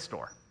Google Play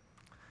Store,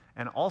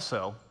 and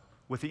also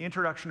with the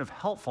introduction of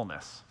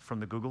helpfulness from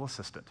the Google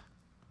Assistant.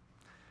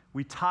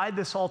 We tied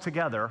this all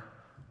together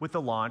with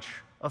the launch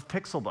of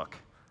Pixelbook,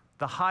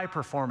 the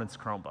high-performance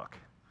Chromebook.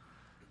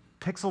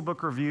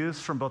 Pixelbook reviews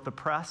from both the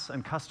press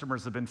and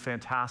customers have been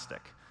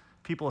fantastic.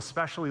 People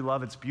especially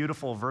love its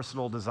beautiful,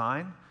 versatile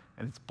design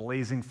and its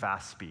blazing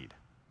fast speed.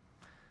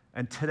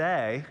 And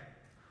today,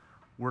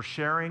 we're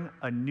sharing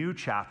a new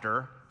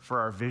chapter for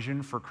our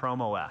vision for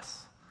Chrome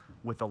OS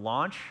with the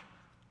launch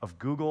of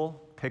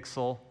Google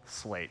Pixel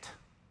Slate.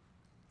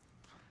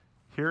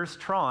 Here's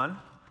Tron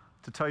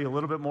to tell you a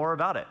little bit more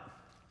about it.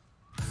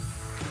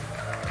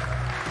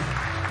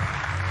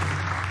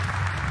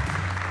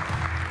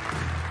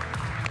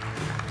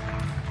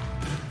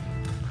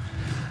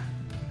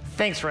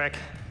 Thanks, Rick.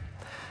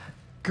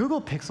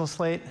 Google Pixel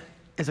Slate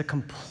is a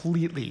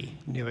completely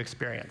new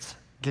experience,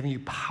 giving you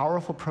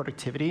powerful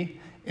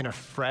productivity in a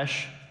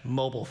fresh,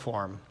 mobile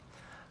form.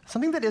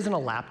 Something that isn't a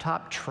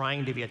laptop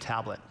trying to be a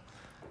tablet.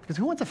 Because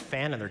who wants a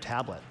fan in their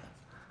tablet?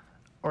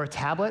 Or a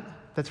tablet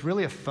that's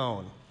really a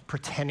phone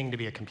pretending to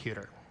be a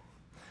computer.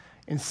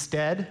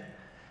 Instead,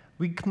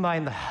 we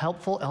combine the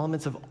helpful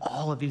elements of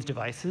all of these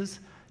devices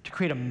to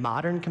create a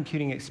modern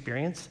computing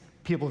experience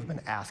people have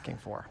been asking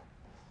for.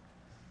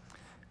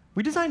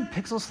 We designed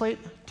Pixel Slate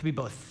to be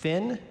both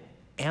thin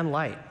and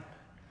light.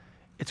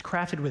 It's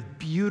crafted with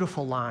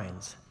beautiful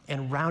lines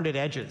and rounded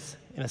edges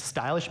in a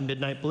stylish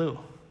midnight blue.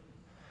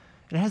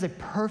 And it has a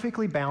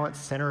perfectly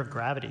balanced center of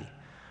gravity,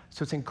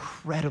 so it's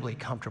incredibly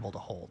comfortable to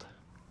hold.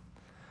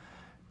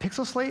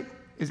 Pixel Slate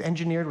is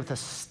engineered with a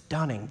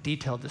stunning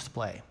detailed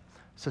display,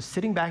 so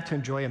sitting back to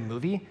enjoy a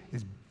movie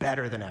is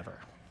better than ever.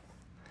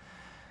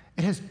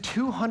 It has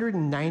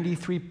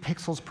 293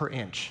 pixels per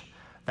inch.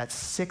 That's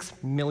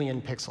 6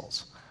 million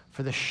pixels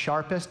for the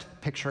sharpest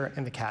picture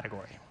in the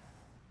category.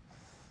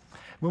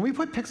 When we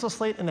put Pixel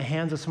Slate in the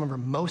hands of some of our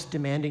most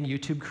demanding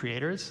YouTube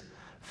creators,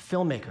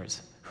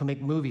 filmmakers who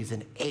make movies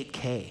in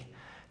 8K,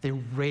 they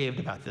raved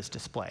about this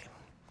display.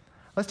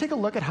 Let's take a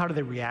look at how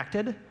they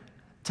reacted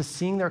to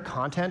seeing their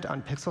content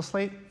on Pixel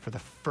Slate for the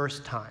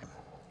first time.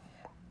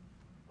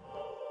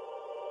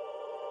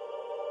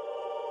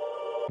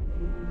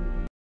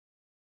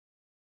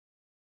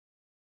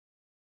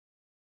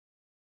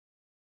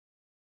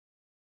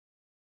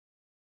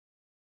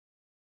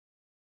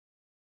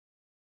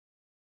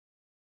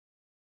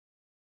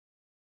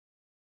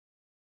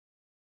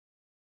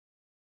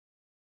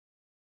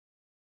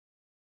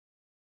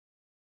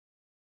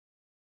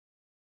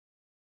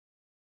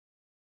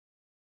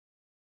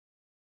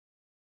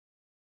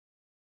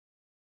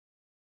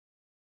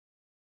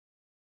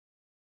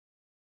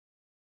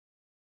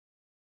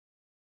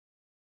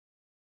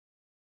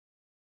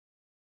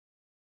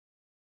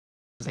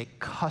 Is a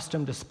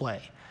custom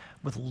display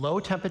with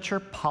low-temperature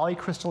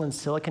polycrystalline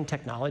silicon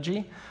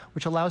technology,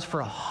 which allows for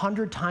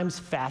 100 times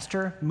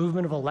faster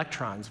movement of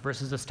electrons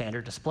versus a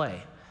standard display.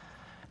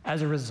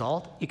 As a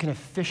result, you can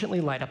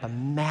efficiently light up a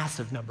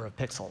massive number of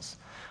pixels.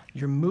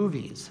 Your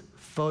movies,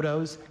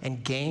 photos,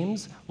 and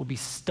games will be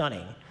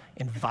stunning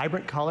in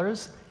vibrant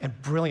colors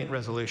and brilliant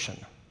resolution.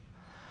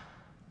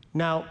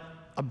 Now,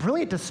 a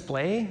brilliant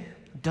display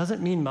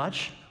doesn't mean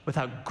much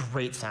without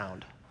great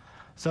sound.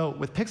 So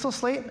with Pixel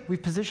Slate,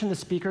 we've positioned the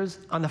speakers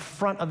on the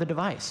front of the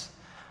device,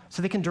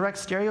 so they can direct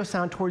stereo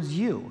sound towards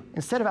you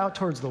instead of out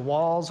towards the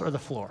walls or the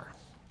floor.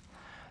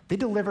 They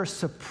deliver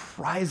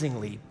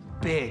surprisingly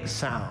big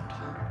sound.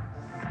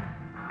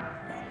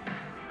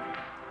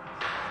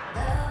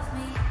 Love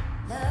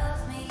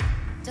me,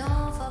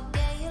 don't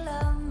forget you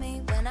love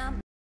me when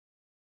I'm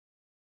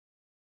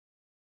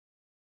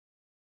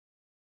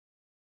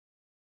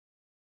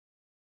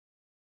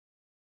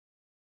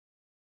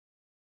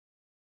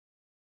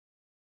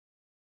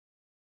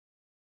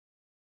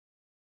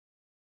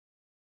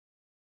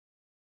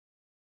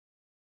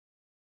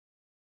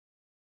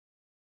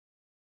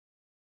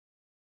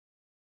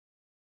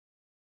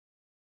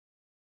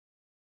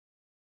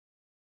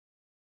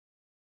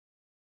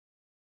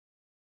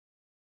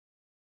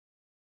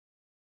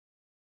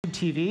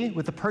TV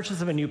with the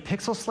purchase of a new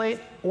Pixel Slate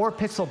or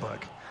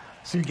Pixelbook,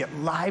 so you get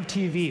live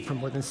TV from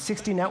more than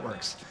 60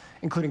 networks,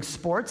 including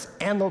sports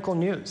and local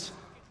news.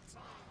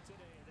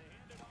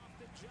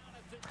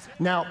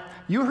 Now,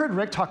 you heard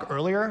Rick talk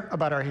earlier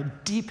about our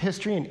deep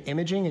history in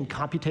imaging and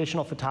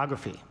computational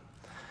photography.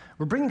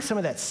 We're bringing some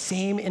of that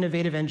same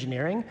innovative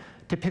engineering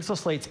to Pixel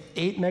Slate's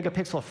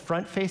 8-megapixel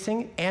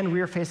front-facing and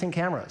rear-facing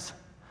cameras.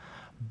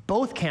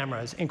 Both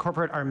cameras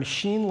incorporate our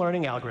machine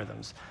learning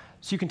algorithms,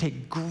 so you can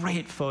take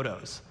great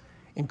photos,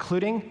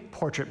 including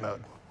portrait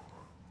mode.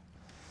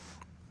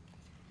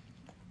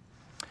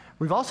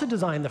 We've also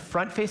designed the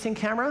front-facing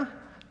camera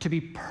to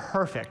be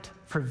perfect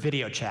for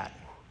video chat.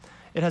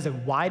 It has a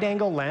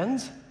wide-angle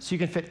lens, so you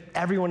can fit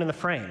everyone in the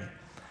frame.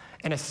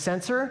 and a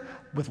sensor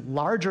with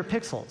larger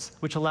pixels,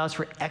 which allows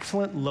for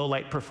excellent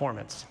low-light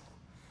performance.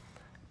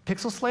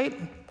 Pixel Slate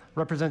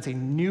represents a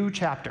new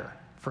chapter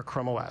for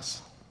Chrome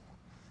OS.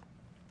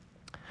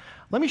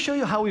 Let me show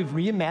you how we've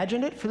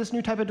reimagined it for this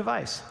new type of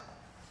device.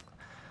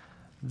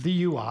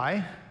 The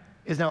UI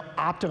is now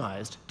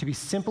optimized to be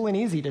simple and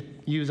easy to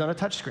use on a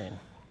touchscreen.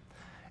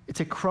 It's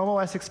a Chrome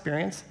OS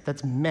experience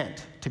that's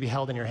meant to be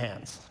held in your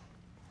hands.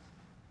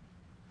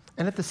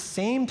 And at the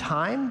same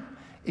time,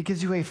 it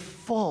gives you a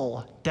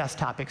full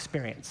desktop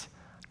experience,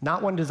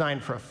 not one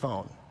designed for a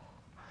phone.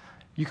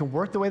 You can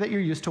work the way that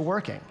you're used to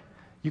working.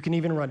 You can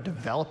even run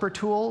developer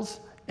tools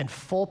and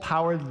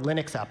full-powered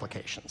Linux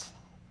applications.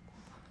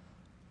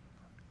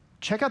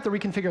 Check out the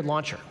reconfigured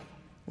launcher.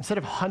 Instead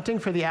of hunting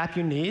for the app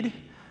you need,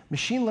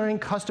 machine learning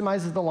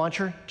customizes the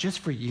launcher just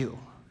for you,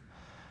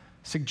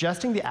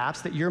 suggesting the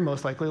apps that you're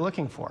most likely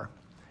looking for.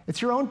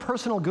 It's your own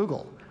personal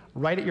Google,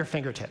 right at your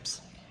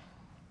fingertips.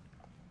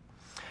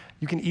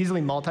 You can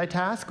easily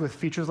multitask with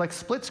features like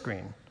split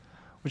screen,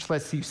 which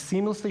lets you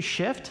seamlessly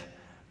shift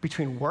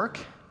between work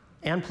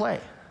and play.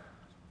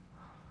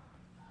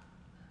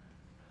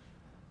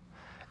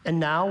 And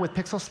now, with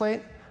Pixel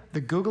Slate, the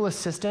Google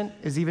Assistant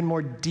is even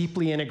more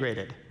deeply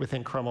integrated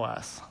within Chrome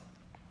OS.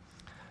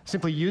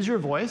 Simply use your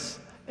voice,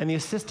 and the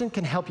Assistant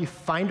can help you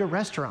find a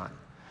restaurant,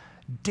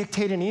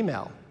 dictate an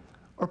email,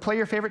 or play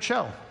your favorite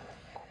show.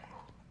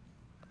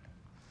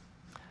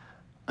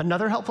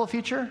 Another helpful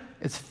feature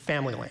is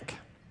Family Link.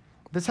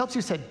 This helps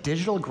you set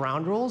digital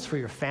ground rules for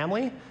your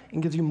family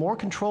and gives you more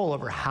control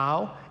over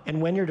how and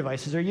when your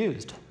devices are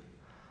used.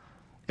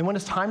 And when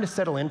it's time to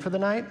settle in for the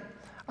night,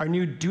 our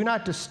new Do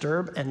Not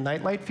Disturb and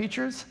Nightlight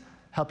features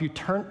help you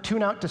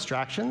tune out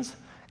distractions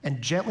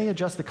and gently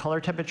adjust the color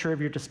temperature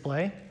of your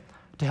display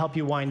to help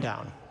you wind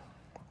down.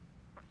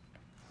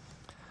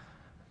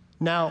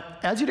 Now,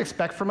 as you'd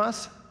expect from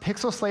us,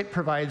 Pixel Slate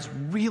provides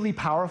really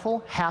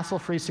powerful,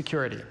 hassle-free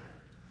security.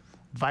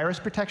 Virus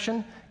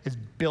protection is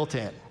built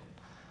in.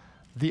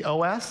 The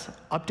OS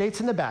updates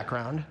in the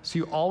background, so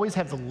you always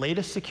have the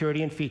latest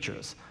security and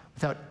features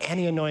without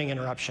any annoying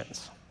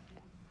interruptions.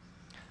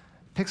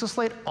 Pixel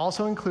Slate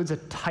also includes a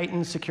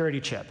Titan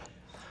security chip,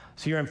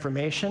 so your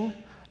information,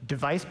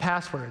 device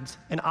passwords,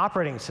 and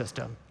operating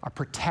system are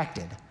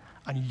protected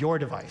on your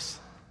device.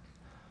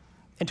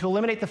 And to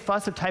eliminate the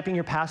fuss of typing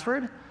your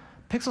password,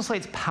 Pixel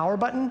Slate's power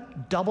button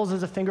doubles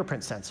as a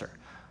fingerprint sensor,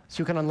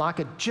 so you can unlock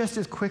it just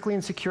as quickly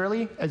and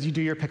securely as you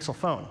do your Pixel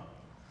phone.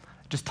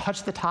 Just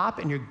touch the top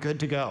and you're good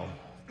to go.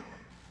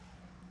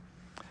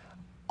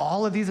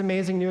 All of these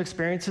amazing new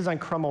experiences on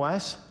Chrome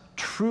OS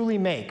truly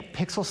make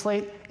Pixel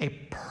Slate a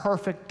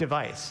perfect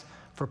device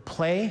for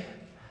play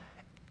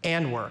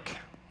and work.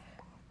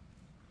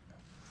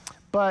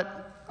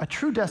 But a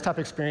true desktop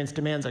experience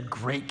demands a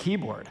great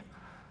keyboard.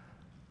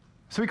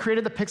 So we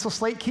created the Pixel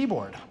Slate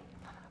keyboard,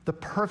 the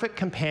perfect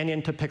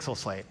companion to Pixel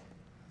Slate.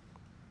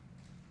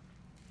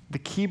 The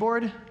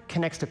keyboard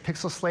connects to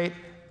Pixel Slate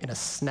in a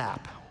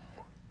snap.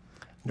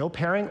 No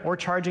pairing or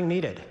charging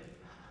needed.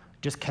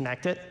 Just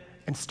connect it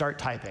and start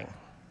typing.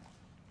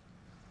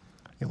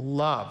 You'll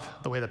love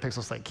the way the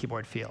Pixel Slate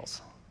keyboard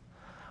feels.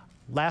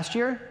 Last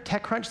year,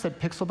 TechCrunch said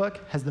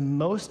Pixelbook has the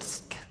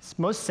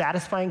most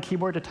satisfying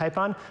keyboard to type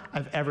on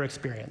I've ever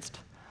experienced.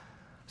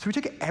 So we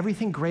took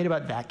everything great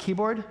about that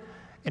keyboard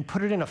and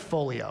put it in a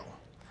folio.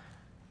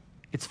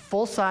 Its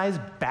full-size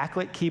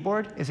backlit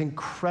keyboard is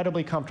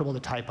incredibly comfortable to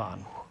type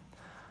on.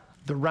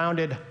 The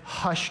rounded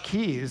Hush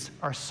keys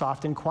are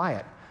soft and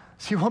quiet,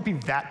 so you won't be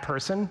that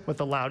person with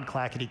the loud,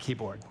 clackety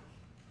keyboard.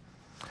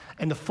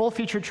 And the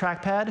full-featured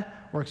trackpad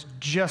works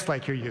just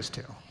like you're used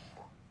to.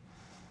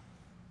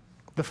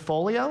 The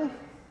folio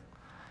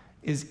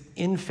is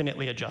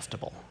infinitely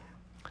adjustable,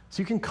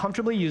 so you can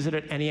comfortably use it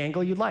at any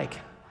angle you'd like.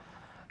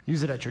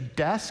 Use it at your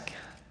desk,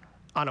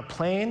 on a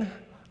plane,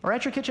 or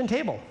at your kitchen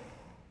table.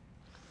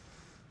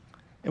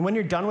 And when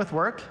you're done with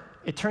work,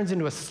 it turns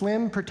into a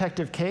slim,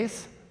 protective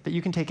case that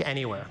you can take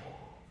anywhere.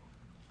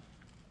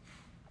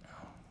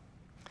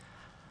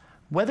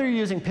 Whether you're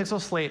using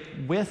Pixel Slate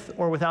with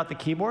or without the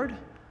keyboard,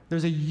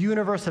 there's a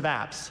universe of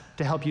apps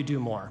to help you do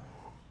more.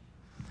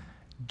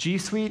 G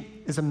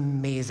Suite is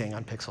amazing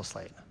on Pixel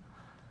Slate.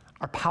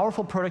 Our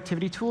powerful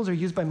productivity tools are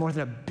used by more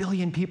than 1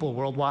 billion people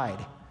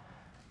worldwide.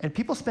 And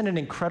people spend an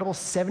incredible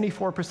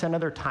 74% of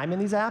their time in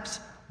these apps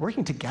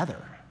working together.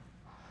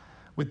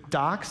 With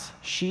docs,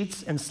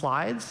 sheets, and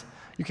slides,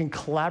 you can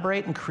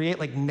collaborate and create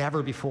like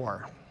never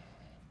before.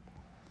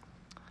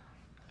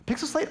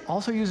 Pixel Slate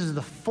also uses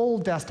the full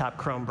desktop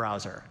Chrome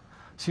browser,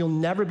 so you'll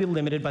never be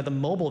limited by the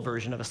mobile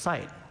version of a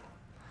site.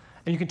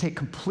 And you can take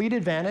complete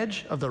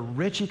advantage of the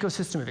rich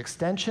ecosystem of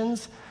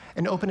extensions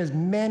and open as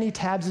many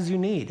tabs as you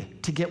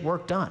need to get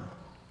work done.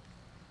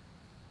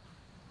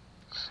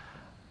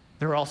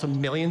 There are also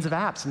millions of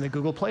apps in the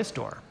Google Play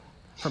Store,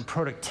 from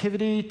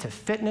productivity to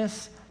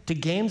fitness to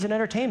games and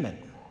entertainment.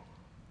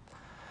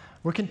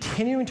 We're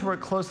continuing to work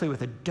closely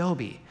with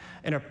Adobe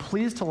and are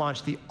pleased to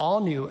launch the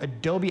all-new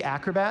Adobe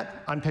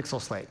Acrobat on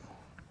Pixel Slate.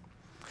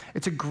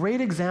 It's a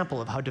great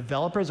example of how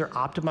developers are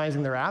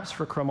optimizing their apps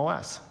for Chrome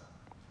OS.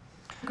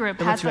 group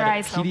It has lets you their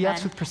edit eyes PDFs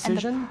open, with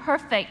precision, and the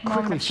perfect moment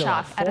quickly of fill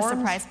out shock at a forms,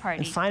 surprise and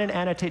party. sign and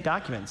annotate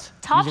documents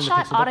Top using the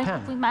Shot Pixelbook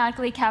Pen.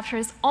 automatically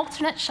captures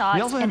alternate We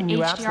shots also have in new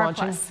apps HDR+.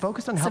 launching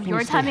focused on So if helping your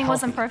you stay timing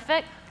wasn't healthy.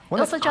 perfect, One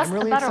you'll that suggest I'm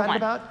really a better excited one.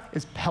 about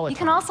is Peloton. You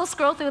can also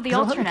scroll through the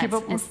It'll help me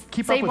alternates and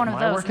keep save up one with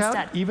of my those workout,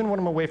 instead. even when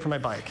I'm away from my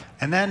bike.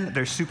 And then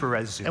there's Super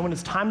Res Zoom. And when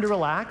it's time to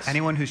relax,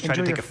 Anyone who's tried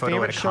to enjoy take a your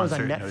photo at a favorite shows on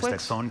concert knows that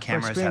Netflix, phone or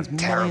cameras experience have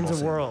terrible millions of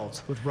zoom.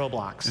 worlds with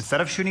Roblox.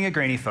 Instead of shooting a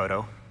grainy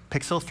photo,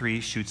 Pixel 3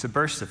 shoots a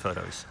burst of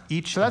photos,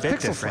 each So that's a bit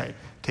Pixel different, Slate,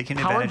 taking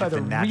powered advantage by of the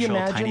the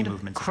natural tiny reimagined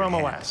movements Chrome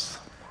of your hand. OS.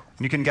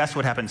 And you can guess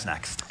what happens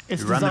next.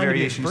 It's We run the designed to be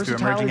variations as through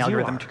versatile emerging as you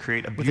algorithm are, to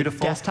create a with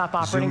beautiful, desktop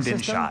operating zoomed-in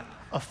system, shot.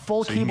 a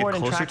full So you can keyboard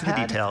get and closer to the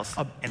trackpad, details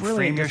a and brilliant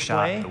frame your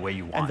shot display, the way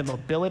you and want. the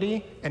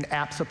mobility and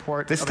app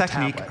support This of a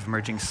technique tablet. of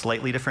merging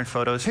slightly different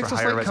photos for Pixel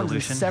higher Slate comes in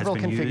resolution has several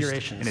been used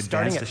configurations, in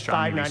starting advanced at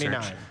astronomy $5.99.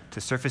 research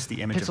to surface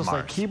the image Pixel of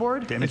Slate Mars.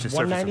 keyboard the image is of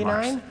surface of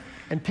Mars. $199,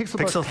 and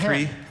Pixelbook Pixel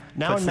 3 Pen,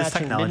 now puts in this matching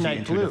technology Midnight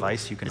into a Blue,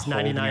 device you can is hold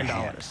in your $99.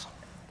 hand.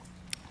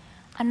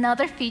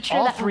 Another feature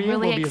All that we're three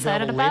really will be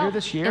excited available later about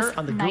this year is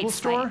on the Night Google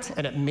Store Sight.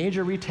 and at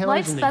major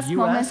retailers in the Life's best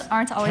moments US,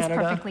 aren't always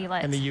Canada, perfectly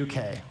lit. and the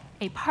UK.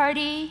 A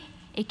party,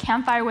 a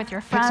campfire with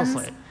your Pixel friends,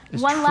 Slate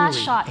is one last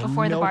truly shot a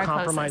before the bar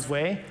no-compromise closes.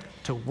 way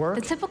to work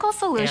The typical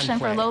solution and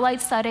for play. low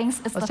light settings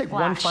is Let's the take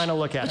one flash, final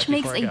look at which it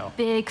makes before I a go.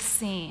 big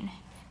scene,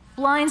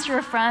 blinds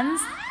your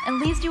friends, and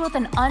leaves you with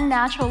an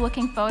unnatural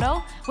looking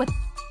photo with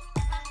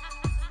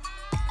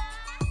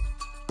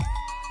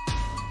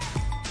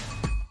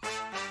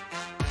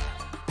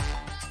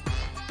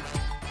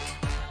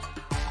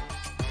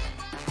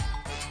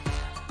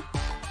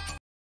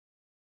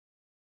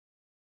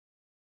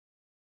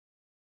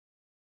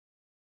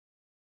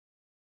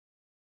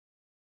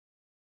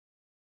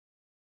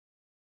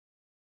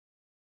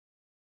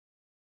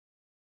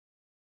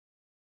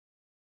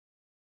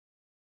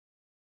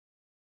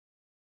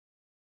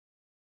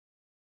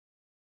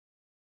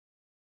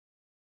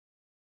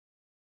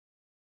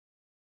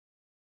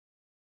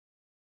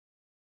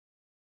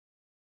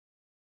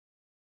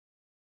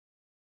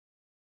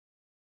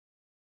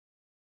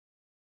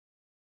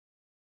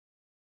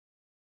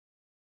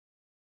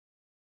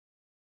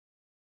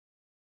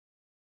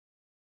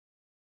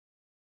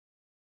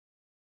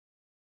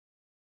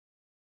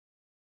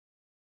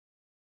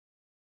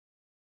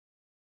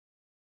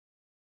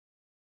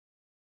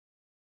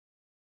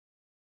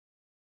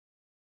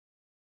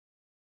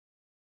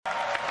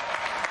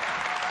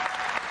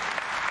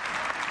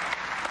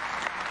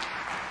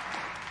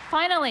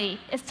Finally,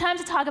 it's time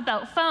to talk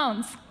about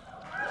phones.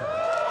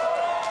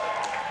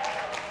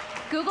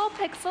 Google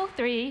Pixel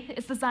 3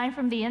 is designed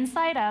from the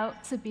inside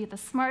out to be the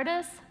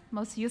smartest,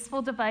 most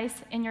useful device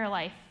in your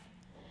life.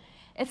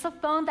 It's a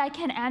phone that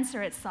can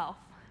answer itself,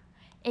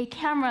 a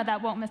camera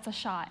that won't miss a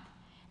shot,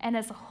 and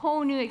it's a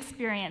whole new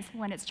experience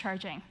when it's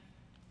charging.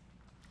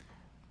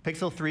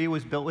 Pixel 3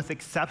 was built with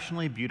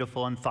exceptionally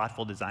beautiful and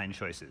thoughtful design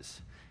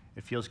choices.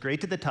 It feels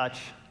great to the touch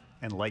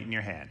and light in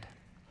your hand.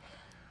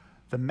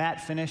 The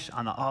matte finish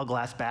on the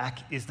all-glass back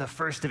is the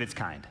first of its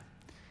kind.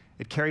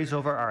 It carries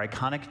over our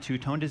iconic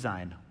two-tone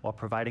design while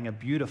providing a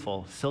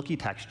beautiful, silky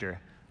texture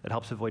that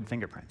helps avoid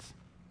fingerprints.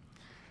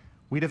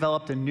 We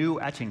developed a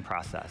new etching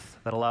process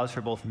that allows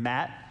for both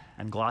matte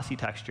and glossy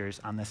textures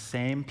on the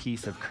same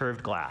piece of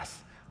curved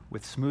glass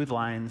with smooth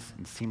lines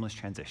and seamless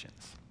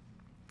transitions.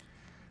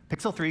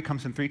 Pixel 3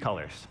 comes in 3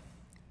 colors: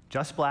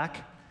 just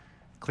black,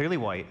 clearly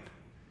white,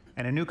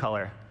 and a new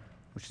color,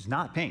 which is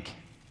not pink.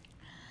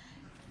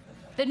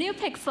 The new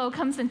Pixel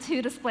comes in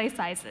 2 display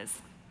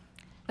sizes,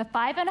 the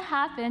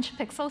 5.5-inch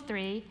Pixel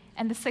 3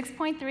 and the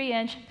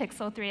 6.3-inch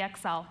Pixel 3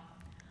 XL.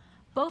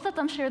 Both of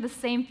them share the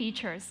same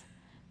features,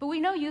 but we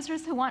know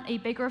users who want a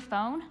bigger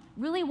phone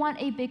really want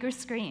a bigger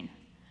screen.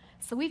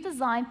 So we've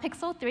designed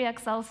Pixel 3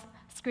 XL's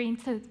screen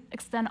to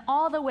extend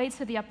all the way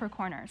to the upper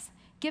corners,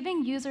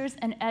 giving users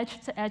an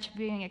edge-to-edge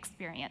viewing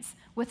experience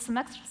with some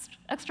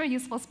extra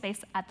useful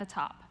space at the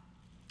top.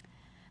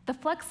 The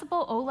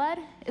flexible OLED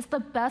is the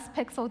best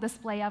Pixel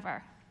display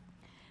ever.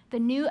 The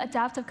new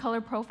adaptive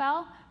color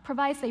profile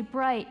provides a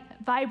bright,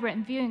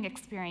 vibrant viewing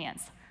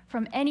experience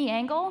from any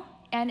angle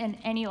and in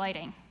any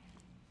lighting.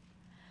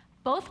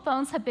 Both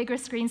phones have bigger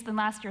screens than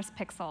last year's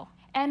Pixel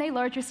and a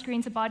larger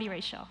screen-to-body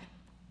ratio.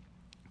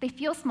 They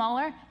feel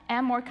smaller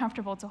and more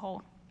comfortable to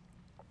hold.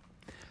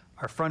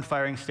 Our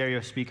front-firing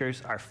stereo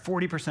speakers are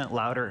 40%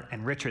 louder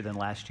and richer than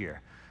last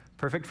year,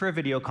 perfect for a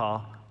video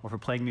call or for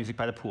playing music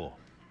by the pool.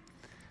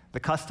 The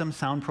custom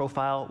sound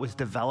profile was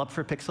developed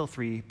for Pixel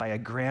 3 by a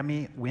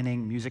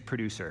Grammy-winning music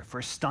producer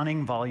for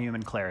stunning volume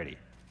and clarity.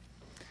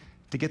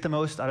 To get the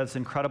most out of this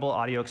incredible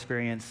audio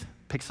experience,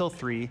 Pixel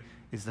 3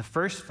 is the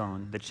first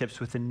phone that ships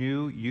with the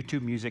new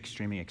YouTube Music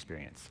streaming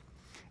experience.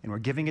 And we're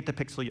giving it to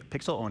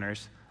Pixel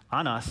owners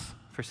on us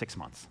for 6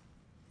 months.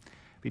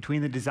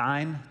 Between the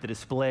design, the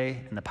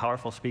display, and the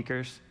powerful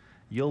speakers,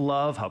 you'll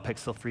love how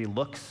Pixel 3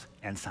 looks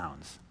and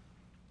sounds.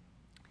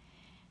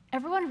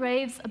 Everyone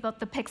raves about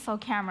the Pixel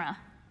camera.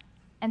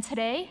 And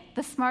today,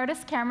 the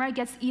smartest camera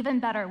gets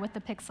even better with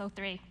the Pixel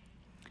 3.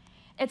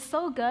 It's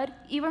so good,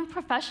 even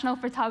professional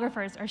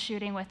photographers are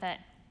shooting with it.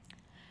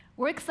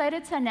 we're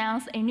excited to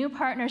announce a new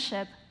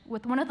partnership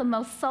with one of the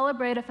most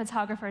celebrated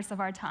photographers of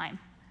our time,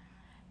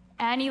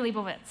 Annie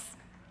Leibovitz.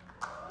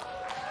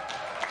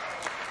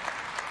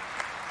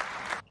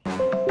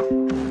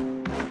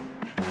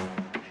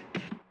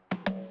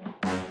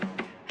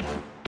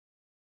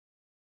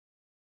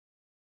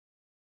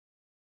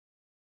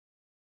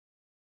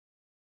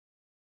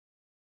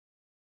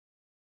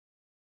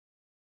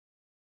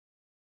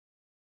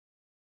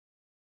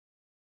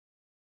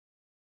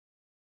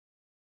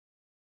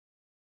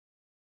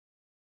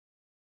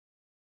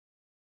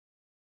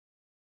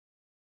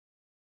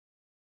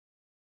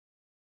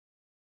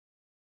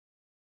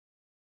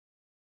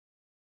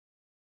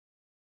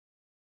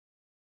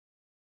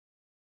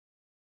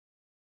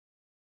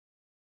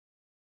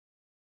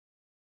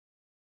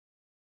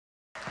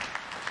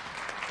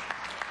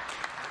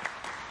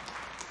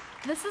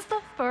 This is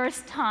the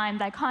first time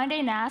that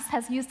Condé Nast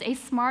has used a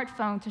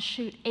smartphone to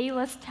shoot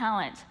A-list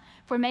talent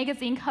for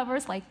magazine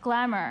covers like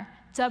Glamour,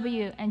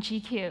 W, and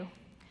GQ.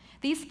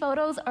 These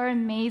photos are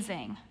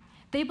amazing.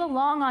 They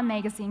belong on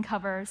magazine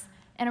covers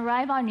and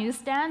arrive on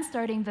newsstands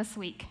starting this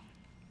week.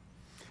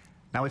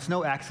 Now, it's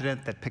no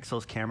accident that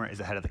Pixel's camera is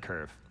ahead of the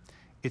curve.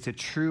 It's a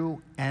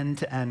true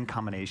end-to-end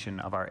combination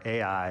of our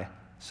AI,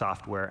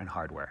 software, and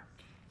hardware.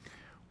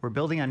 We're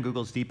building on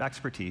Google's deep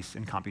expertise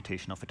in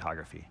computational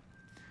photography.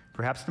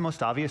 Perhaps the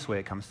most obvious way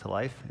it comes to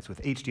life is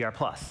with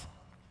HDR+.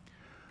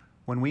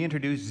 When we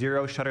introduced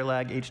zero shutter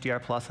lag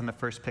HDR+ on the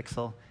first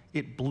Pixel,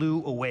 it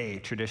blew away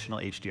traditional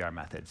HDR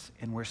methods,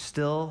 and we're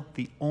still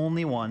the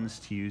only ones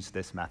to use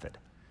this method.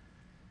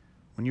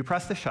 When you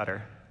press the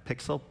shutter,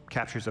 Pixel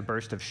captures a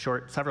burst of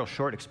several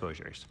short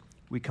exposures.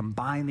 We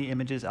combine the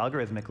images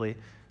algorithmically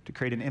to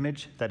create an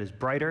image that is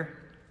brighter,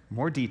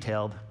 more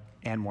detailed,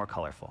 and more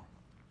colorful.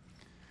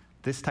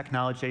 This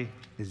technology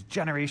is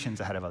generations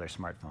ahead of other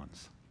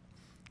smartphones.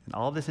 And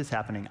all of this is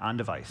happening on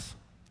device.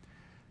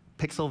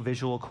 Pixel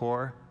Visual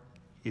Core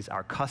is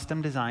our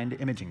custom-designed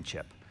imaging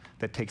chip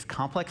that takes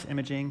complex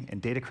imaging and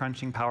data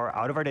crunching power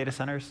out of our data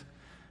centers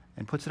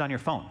and puts it on your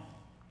phone.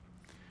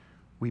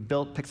 We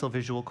built Pixel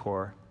Visual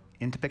Core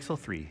into Pixel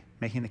 3,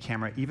 making the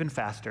camera even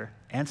faster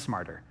and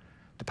smarter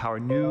to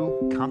power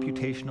new,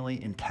 computationally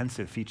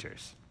intensive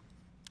features.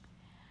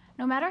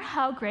 No matter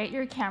how great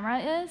your camera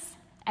is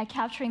at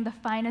capturing the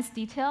finest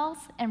details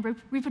and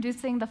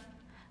reproducing the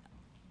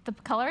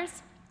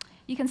colors,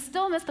 you can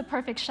still miss the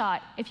perfect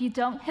shot if you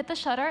don't hit the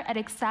shutter at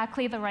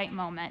exactly the right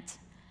moment.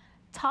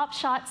 Top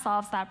Shot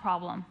solves that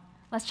problem.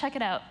 Let's check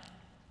it out.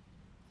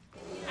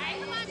 All right,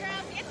 come on,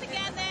 girls, get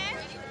together.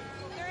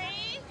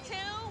 3, 2,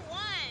 1.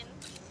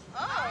 Oh,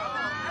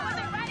 I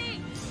wasn't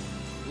ready.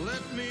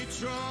 Let me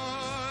try.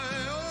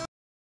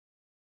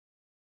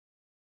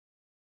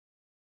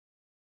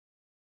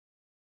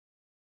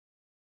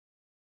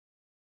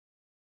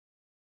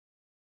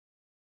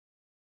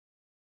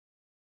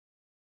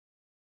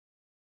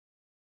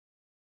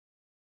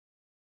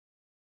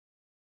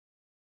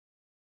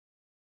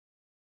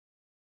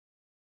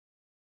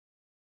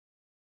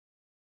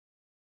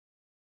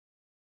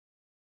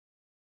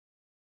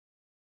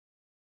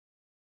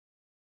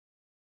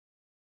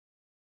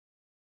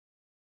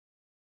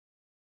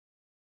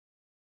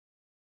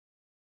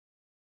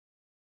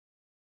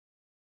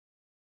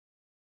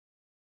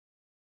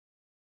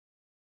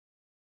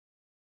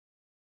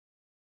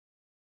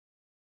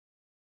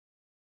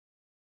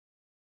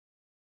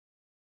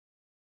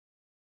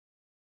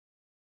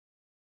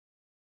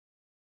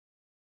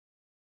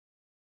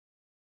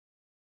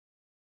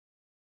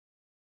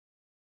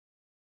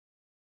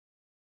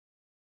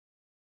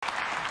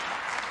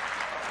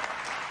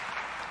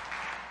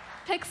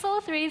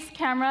 Pixel 3's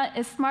camera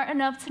is smart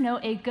enough to know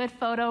a good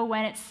photo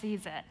when it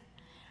sees it.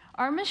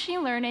 Our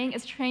machine learning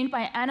is trained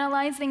by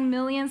analyzing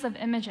millions of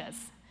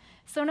images,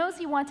 so it knows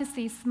you want to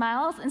see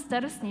smiles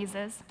instead of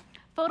sneezes,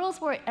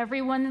 photos where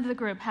everyone in the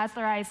group has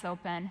their eyes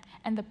open,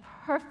 and the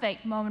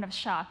perfect moment of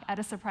shock at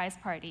a surprise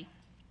party.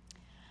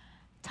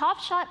 Top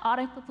Shot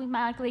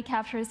automatically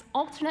captures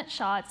alternate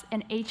shots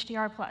in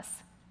HDR+,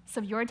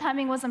 so if your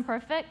timing wasn't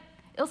perfect,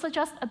 it'll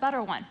suggest a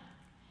better one.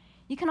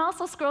 You can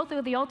also scroll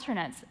through the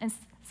alternates and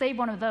save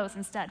one of those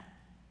instead.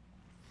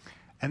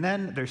 And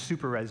then there's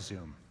Super Res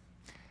Zoom.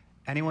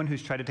 Anyone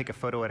who's tried to take a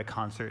photo at a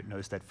concert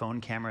knows that phone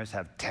cameras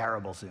have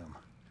terrible zoom.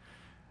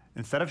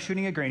 Instead of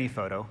shooting a grainy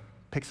photo,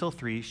 Pixel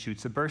 3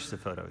 shoots a burst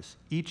of photos,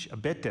 each a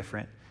bit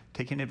different,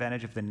 taking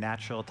advantage of the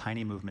natural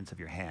tiny movements of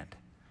your hand.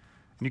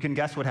 And you can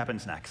guess what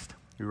happens next.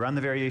 We run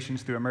the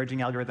variations through a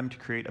merging algorithm to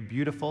create a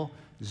beautiful,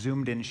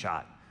 zoomed-in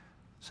shot,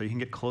 so you can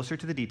get closer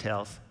to the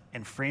details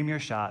and frame your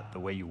shot the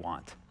way you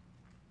want.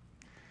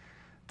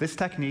 This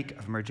technique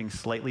of merging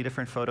slightly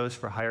different photos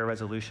for higher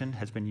resolution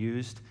has been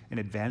used in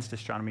advanced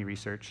astronomy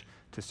research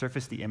to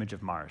surface the image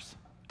of Mars,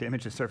 to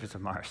image the surface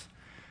of Mars.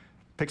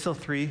 Pixel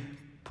 3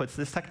 puts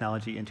this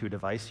technology into a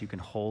device you can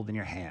hold in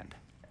your hand.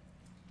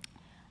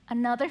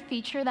 Another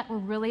feature that we're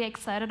really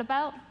excited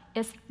about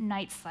is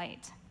night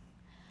sight.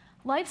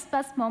 Life's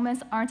best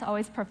moments aren't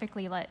always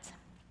perfectly lit.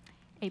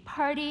 A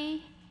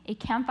party, a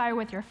campfire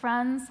with your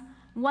friends,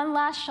 one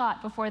last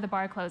shot before the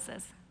bar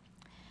closes.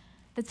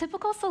 The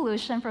typical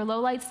solution for low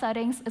light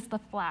settings is the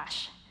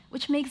flash,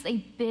 which makes a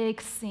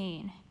big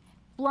scene,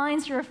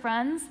 blinds your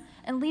friends,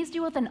 and leaves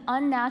you with an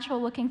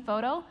unnatural looking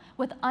photo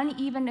with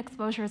uneven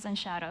exposures and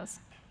shadows.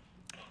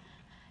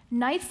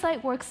 Night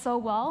sight works so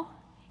well,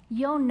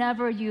 you'll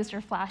never use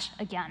your flash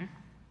again.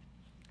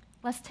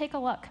 Let's take a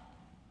look.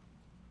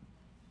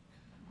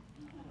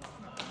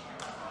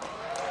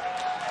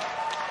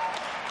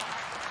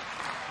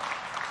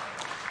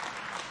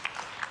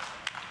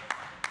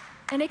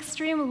 In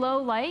extreme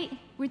low light,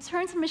 we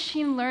turn to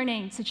machine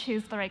learning to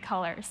choose the right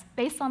colors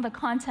based on the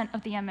content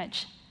of the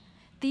image.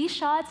 These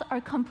shots are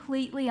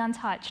completely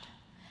untouched.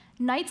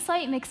 Night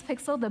sight makes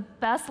Pixel the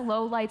best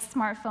low-light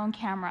smartphone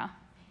camera.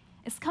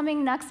 It's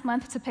coming next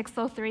month to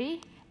Pixel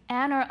 3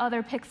 and our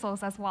other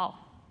Pixels as well.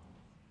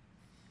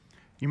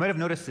 You might have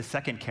noticed the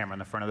second camera on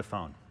the front of the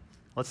phone.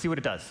 Let's see what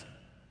it does.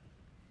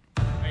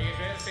 Are you guys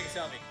ready? Let's take a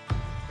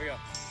selfie. Here we go.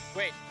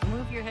 Wait.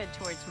 Move your head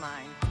towards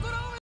mine.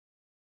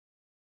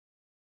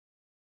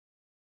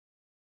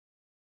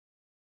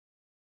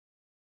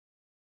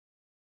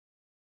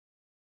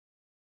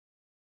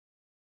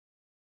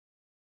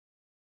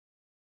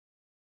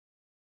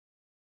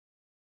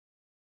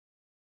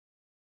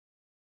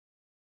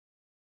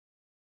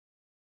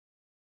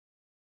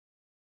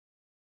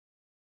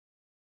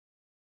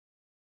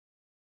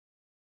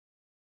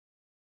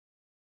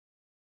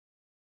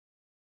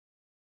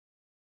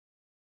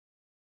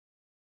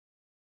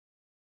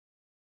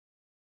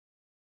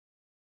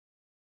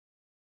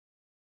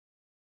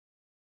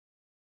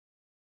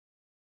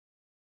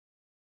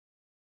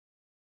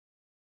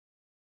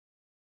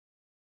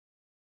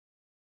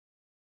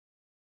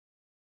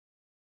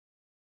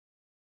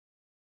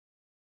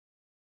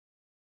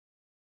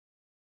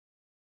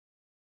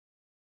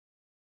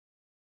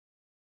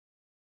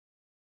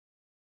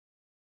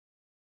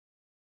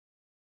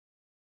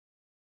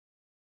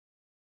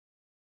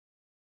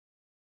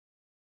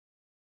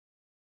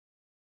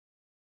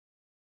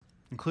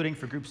 Including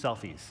for group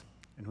selfies,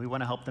 and we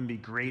want to help them be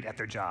great at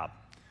their job.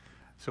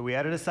 So we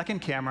added a second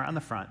camera on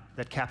the front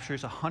that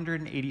captures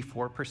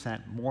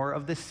 184% more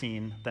of the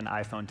scene than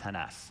iPhone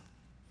XS.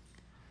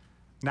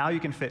 Now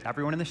you can fit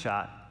everyone in the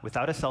shot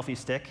without a selfie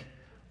stick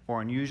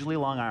or unusually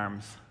long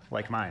arms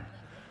like mine.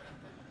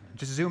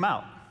 Just zoom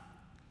out.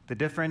 The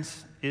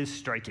difference is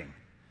striking.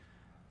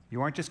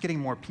 You aren't just getting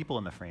more people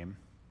in the frame,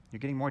 you're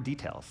getting more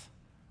details,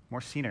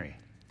 more scenery,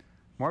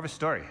 more of a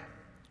story.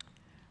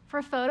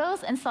 For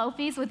photos and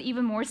selfies with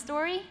even more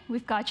story,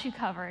 we've got you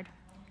covered.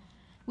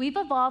 We've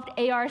evolved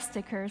AR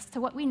stickers to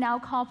what we now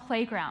call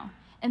Playground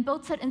and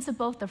built it into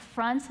both the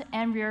front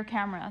and rear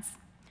cameras.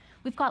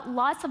 We've got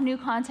lots of new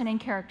content and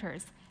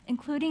characters,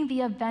 including the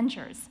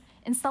Avengers,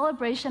 in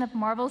celebration of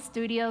Marvel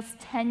Studios'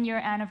 10-year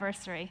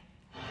anniversary.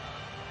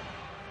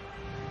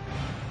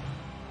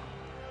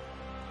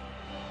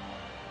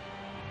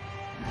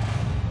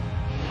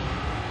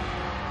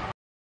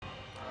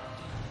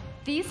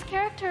 These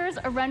characters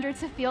are rendered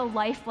to feel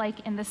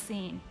lifelike in the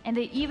scene, and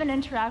they even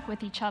interact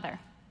with each other.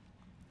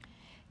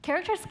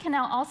 Characters can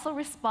now also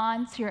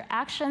respond to your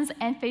actions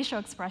and facial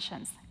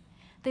expressions.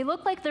 They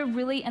look like they're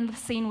really in the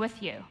scene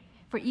with you,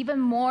 for even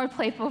more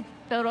playful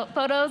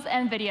photos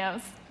and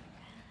videos.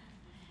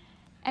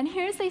 And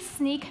here's a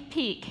sneak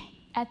peek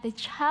at the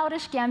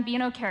childish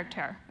Gambino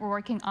character we're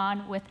working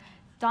on with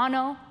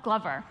Donald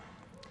Glover,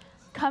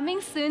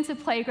 coming soon to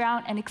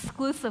Playground and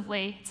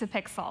exclusively to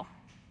Pixel.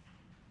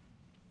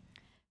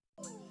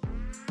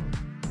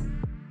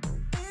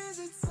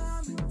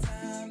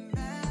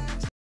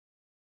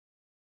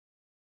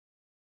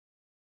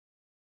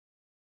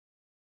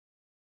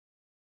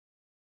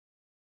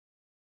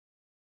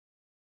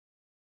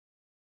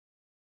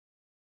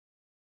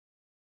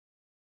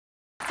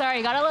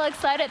 Sorry, got a little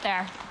excited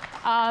there.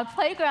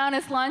 Playground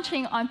is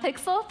launching on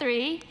Pixel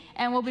 3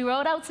 and will be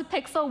rolled out to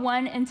Pixel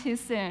 1 and 2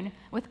 soon,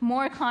 with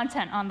more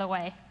content on the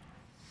way.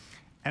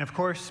 And of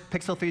course,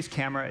 Pixel 3's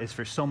camera is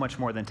for so much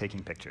more than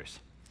taking pictures.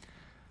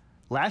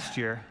 Last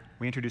year,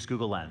 we introduced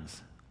Google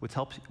Lens, which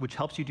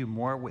helps you do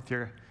more with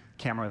your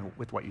camera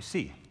with what you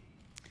see.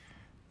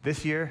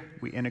 This year,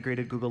 we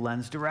integrated Google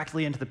Lens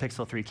directly into the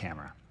Pixel 3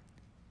 camera.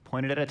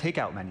 Point it at a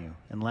takeout menu,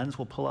 and Lens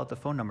will pull out the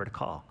phone number to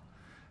call.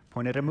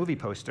 Point at a movie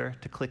poster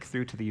to click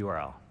through to the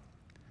URL.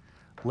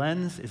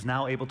 Lens is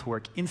now able to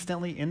work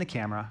instantly in the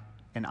camera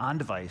and on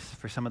device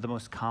for some of the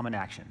most common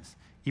actions,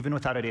 even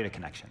without a data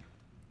connection.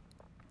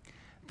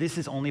 This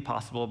is only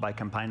possible by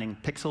combining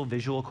Pixel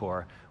Visual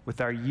Core with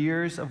our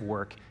years of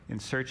work in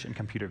search and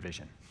computer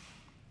vision.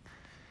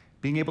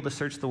 Being able to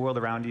search the world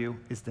around you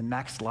is the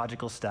next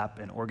logical step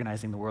in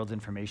organizing the world's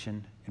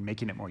information and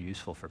making it more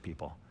useful for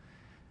people.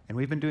 And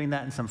we've been doing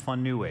that in some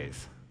fun new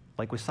ways,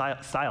 like with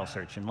style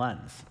search in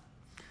Lens.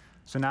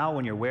 So now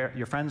when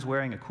your friend's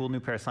wearing a cool new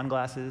pair of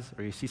sunglasses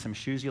or you see some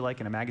shoes you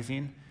like in a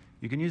magazine,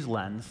 you can use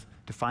Lens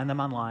to find them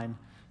online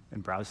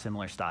and browse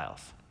similar styles.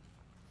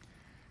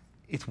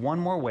 It's one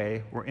more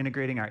way we're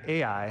integrating our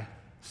AI,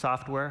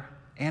 software,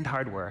 and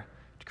hardware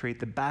to create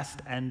the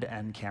best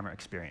end-to-end camera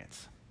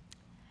experience.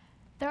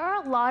 There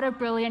are a lot of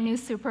brilliant new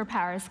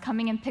superpowers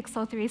coming in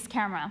Pixel 3's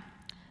camera,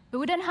 but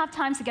we didn't have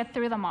time to get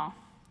through them all.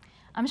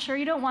 I'm sure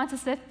you don't want to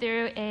sit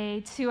through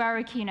a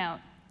 2-hour keynote.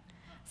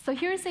 So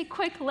here's a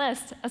quick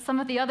list of some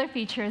of the other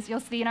features you'll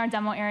see in our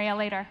demo area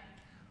later.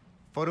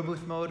 Photo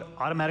booth mode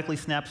automatically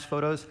snaps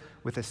photos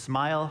with a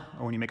smile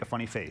or when you make a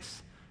funny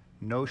face.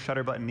 No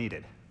shutter button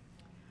needed.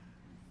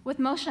 With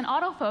motion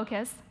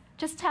autofocus,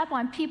 just tap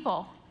on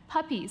people,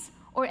 puppies,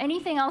 or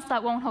anything else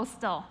that won't hold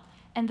still,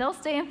 and they'll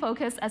stay in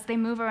focus as they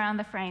move around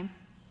the frame.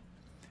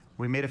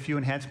 We made a few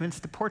enhancements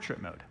to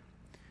portrait mode.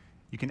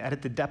 You can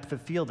edit the depth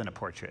of field in a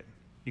portrait.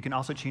 You can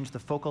also change the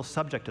focal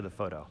subject of the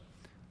photo,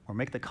 or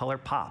make the color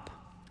pop.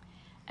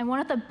 And one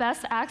of the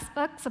best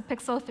aspects of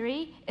Pixel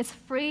 3 is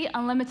free,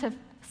 unlimited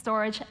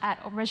storage at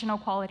original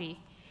quality.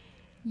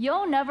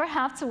 You'll never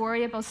have to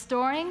worry about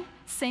storing,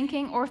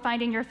 syncing, or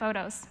finding your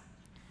photos.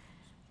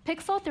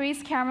 Pixel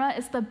 3's camera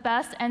is the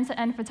best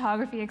end-to-end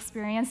photography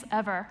experience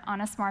ever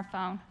on a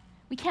smartphone.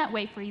 We can't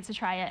wait for you to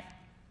try it.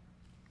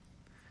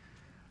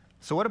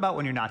 So what about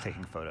when you're not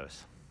taking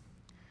photos?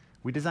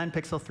 We designed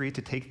Pixel 3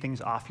 to take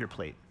things off your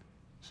plate,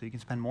 so you can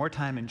spend more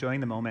time enjoying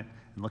the moment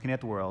and looking at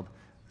the world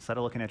instead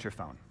of looking at your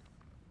phone.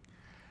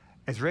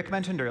 As Rick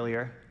mentioned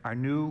earlier, our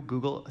new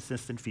Google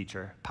Assistant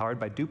feature,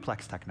 powered by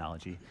Duplex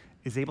technology,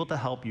 is able to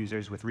help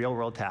users with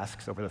real-world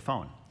tasks over the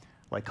phone,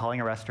 like calling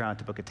a restaurant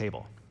to book a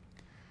table.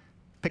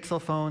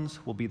 Pixel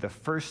phones will be the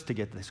first to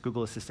get this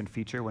Google Assistant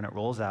feature when it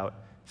rolls out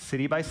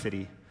city by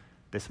city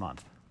this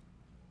month.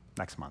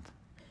 Next month.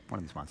 One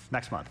of these months.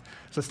 Next month.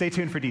 So stay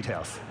tuned for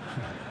details.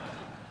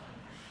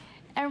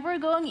 And we're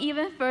going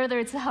even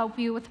further to help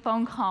you with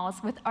phone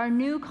calls with our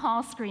new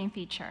call screen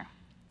feature.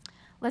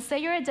 Let's say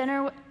you're at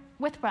dinner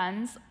with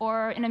friends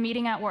or in a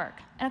meeting at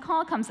work, and a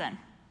call comes in.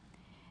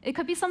 It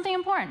could be something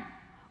important,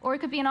 or it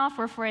could be an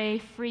offer for a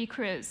free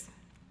cruise.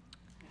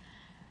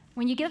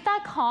 When you get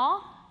that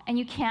call and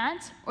you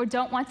can't or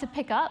don't want to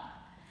pick up,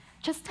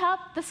 just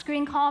tap the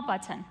screen call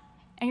button,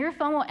 and your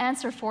phone will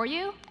answer for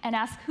you and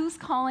ask who's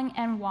calling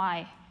and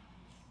why.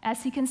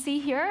 As you can see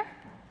here,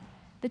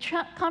 the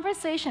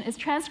conversation is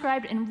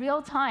transcribed in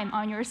real time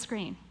on your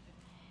screen.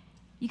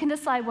 You can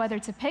decide whether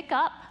to pick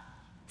up,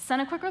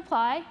 send a quick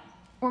reply,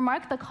 or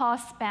mark the call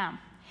spam.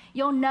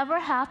 You'll never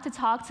have to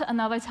talk to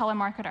another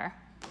telemarketer.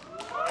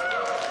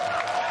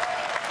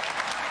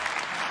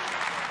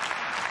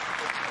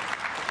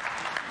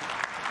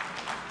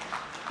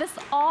 This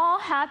all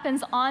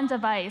happens on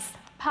device,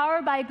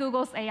 powered by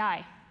Google's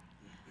AI.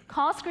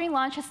 Call Screen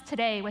launches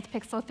today with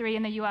Pixel 3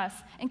 in the US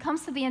and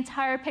comes to the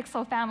entire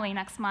Pixel family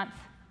next month.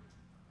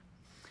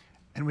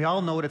 And we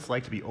all know what it's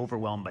like to be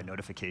overwhelmed by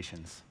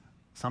notifications.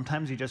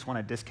 Sometimes you just want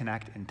to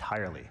disconnect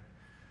entirely.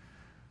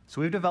 So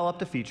we've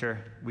developed a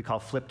feature we call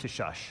Flip to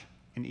Shush,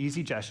 an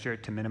easy gesture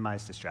to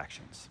minimize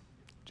distractions.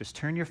 Just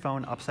turn your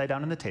phone upside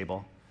down on the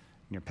table,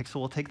 and your Pixel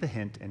will take the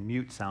hint and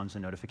mute sounds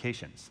and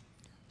notifications,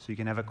 so you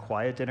can have a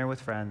quiet dinner with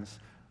friends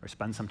or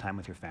spend some time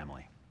with your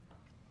family.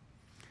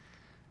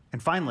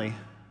 And finally,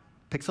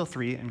 Pixel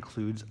 3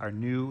 includes our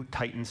new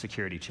Titan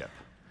security chip.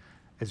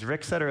 As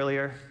Rick said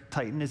earlier,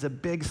 Titan is a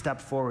big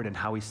step forward in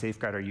how we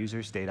safeguard our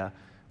users' data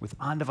with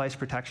on-device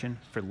protection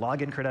for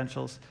login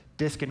credentials,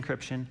 disk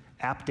encryption,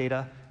 app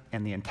data,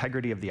 and the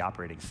integrity of the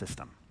operating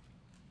system.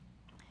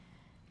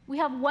 We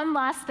have one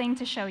last thing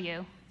to show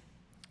you.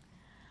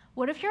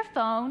 What if your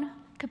phone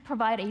could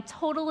provide a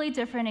totally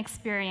different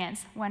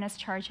experience when it's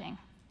charging?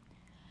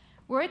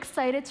 We're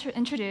excited to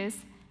introduce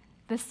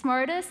the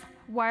smartest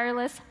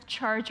wireless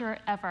charger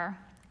ever,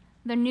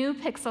 the new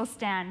Pixel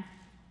Stand.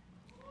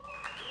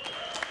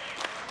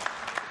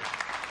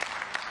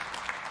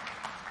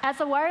 As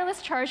a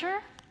wireless charger,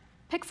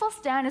 Pixel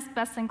Stand is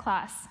best in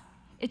class.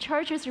 It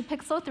charges your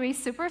Pixel 3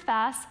 super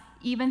fast,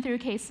 even through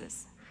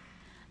cases.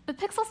 But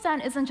Pixel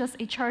Stand isn't just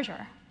a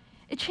charger.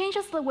 It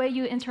changes the way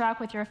you interact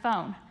with your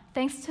phone,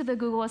 thanks to the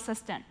Google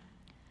Assistant.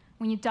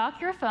 When you dock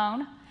your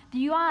phone,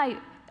 the UI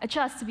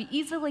adjusts to be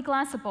easily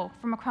glanceable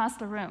from across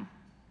the room.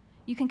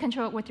 You can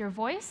control it with your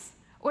voice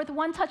or with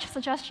one-touch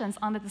suggestions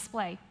on the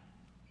display.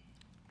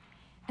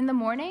 In the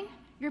morning,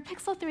 your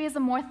Pixel 3 is a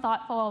more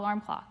thoughtful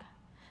alarm clock.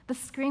 The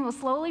screen will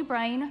slowly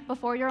brighten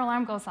before your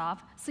alarm goes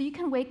off, so you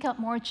can wake up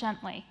more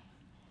gently.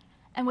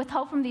 And with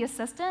help from the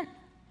assistant,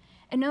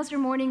 it knows your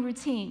morning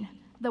routine,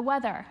 the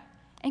weather,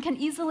 and can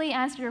easily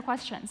answer your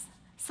questions,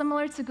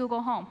 similar to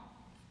Google Home.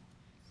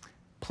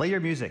 Play your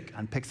music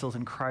on Pixel's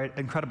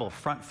incredible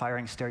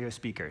front-firing stereo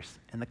speakers,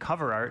 and the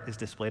cover art is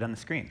displayed on the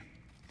screen.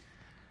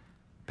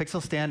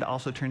 Pixel Stand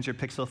also turns your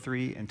Pixel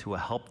 3 into a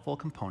helpful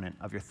component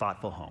of your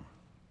thoughtful home.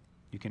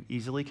 You can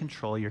easily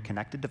control your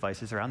connected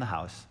devices around the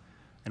house,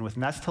 and with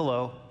Nest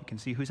Hello, you can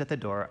see who's at the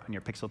door on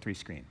your Pixel 3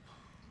 screen.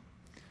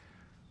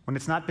 When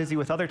it's not busy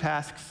with other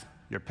tasks,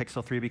 your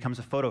Pixel 3 becomes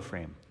a photo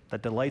frame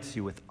that delights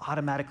you with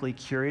automatically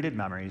curated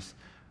memories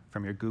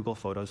from your Google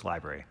Photos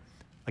library.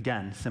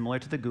 Again, similar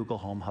to the Google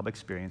Home Hub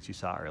experience you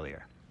saw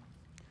earlier.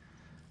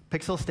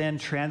 Pixel Stand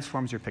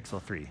transforms your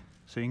Pixel 3,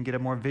 so you can get a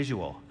more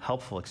visual,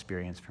 helpful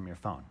experience from your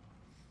phone.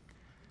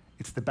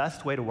 It's the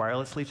best way to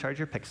wirelessly charge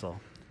your Pixel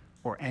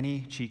or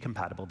any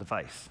Qi-compatible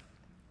device.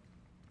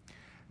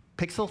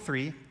 Pixel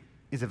 3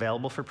 is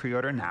available for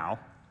pre-order now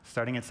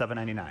starting at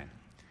 $7.99.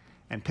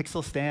 And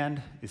Pixel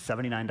Stand is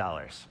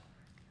 $79.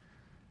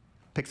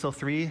 Pixel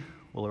 3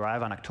 will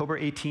arrive on October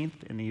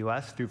 18th in the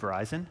US through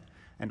Verizon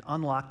and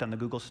unlocked on the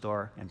Google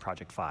Store and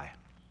Project Fi.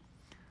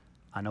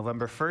 On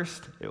November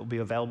 1st, it will be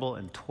available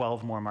in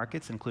 12 more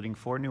markets, including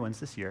 4 new ones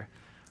this year: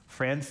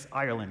 France,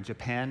 Ireland,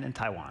 Japan, and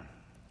Taiwan.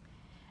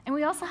 And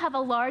we also have a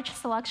large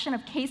selection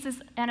of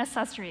cases and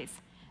accessories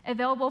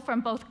available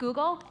from both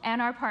Google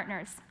and our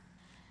partners.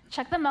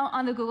 Check them out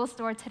on the Google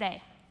Store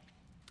today.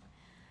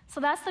 So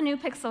that's the new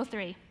Pixel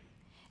 3.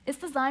 It's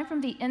designed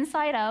from the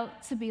inside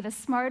out to be the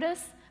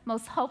smartest,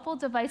 most helpful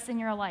device in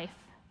your life.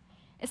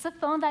 It's a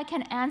phone that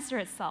can answer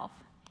itself,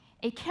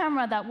 a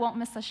camera that won't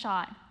miss a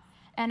shot,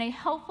 and a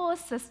helpful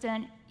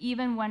assistant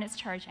even when it's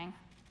charging.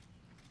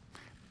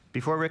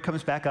 Before Rick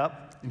comes back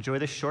up, enjoy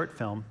this short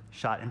film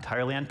shot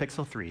entirely on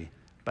Pixel 3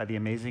 by the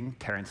amazing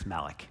Terrence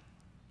Malick.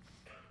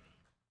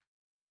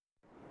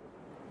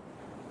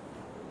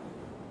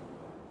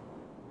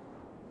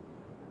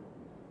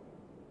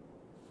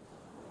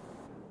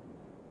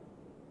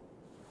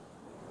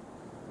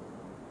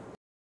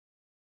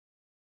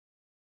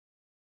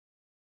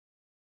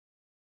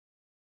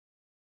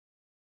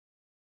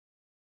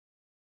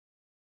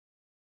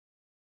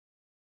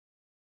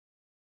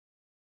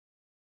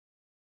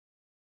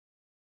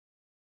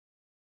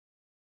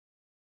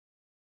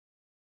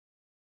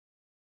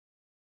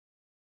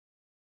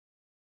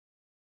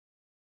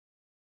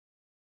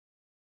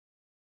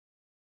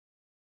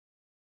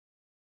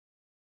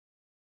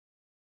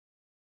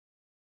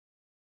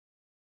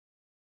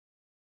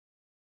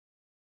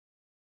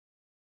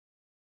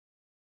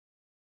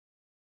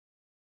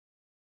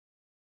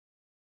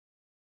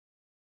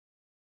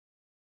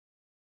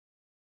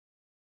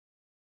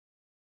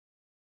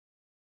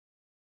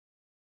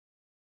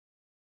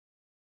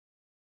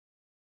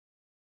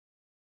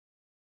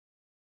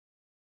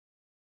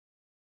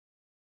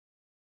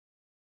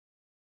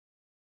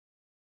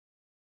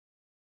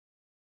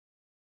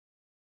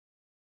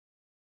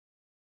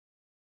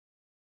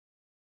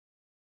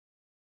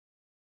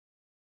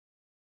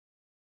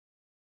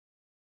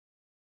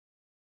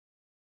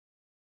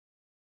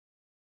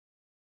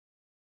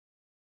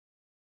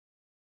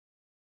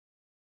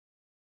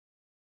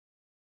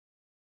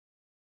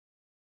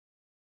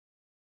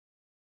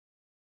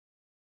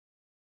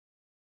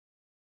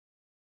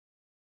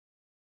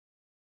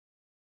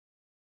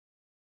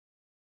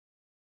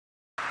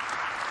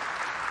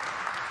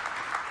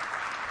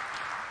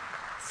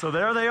 So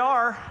there they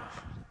are,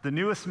 the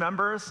newest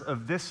members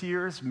of this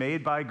year's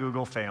Made by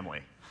Google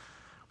family.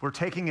 We're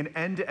taking an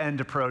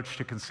end-to-end approach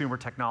to consumer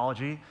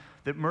technology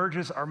that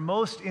merges our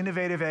most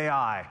innovative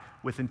AI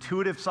with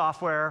intuitive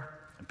software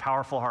and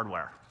powerful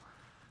hardware.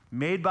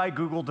 Made by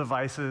Google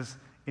devices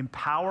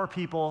empower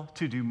people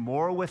to do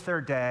more with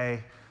their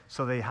day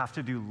so they have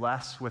to do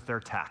less with their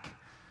tech,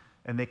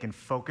 and they can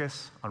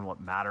focus on what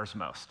matters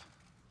most.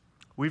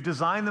 We've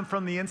designed them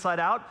from the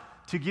inside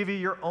out to give you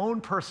your own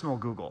personal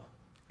Google,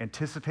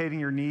 anticipating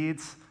your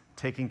needs,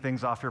 taking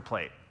things off your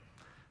plate.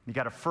 You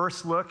got a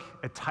first look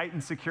at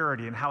Titan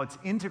Security and how it's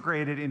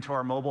integrated into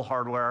our mobile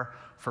hardware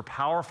for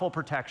powerful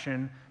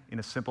protection in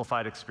a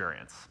simplified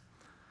experience.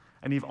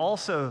 And you've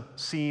also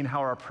seen how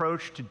our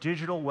approach to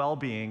digital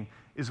well-being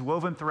is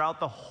woven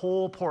throughout the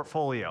whole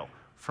portfolio,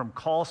 from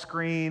call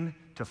screen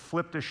to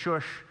flip to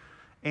shush,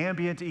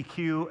 ambient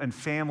EQ, and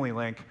family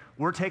link.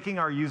 We're taking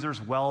our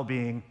users'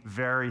 well-being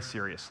very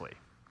seriously.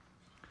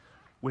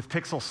 With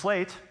Pixel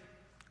Slate,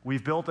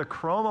 we've built a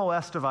Chrome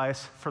OS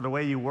device for the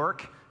way you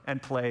work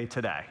and play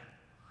today.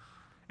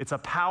 It's a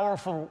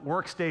powerful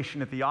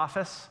workstation at the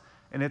office,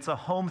 and it's a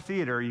home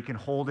theater you can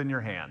hold in your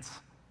hands.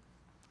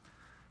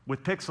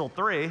 With Pixel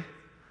 3,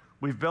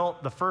 we've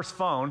built the first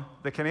phone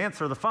that can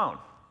answer the phone.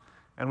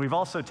 And we've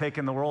also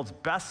taken the world's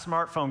best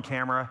smartphone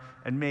camera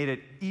and made it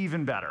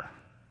even better.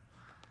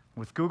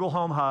 With Google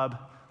Home Hub,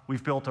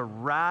 we've built a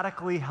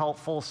radically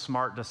helpful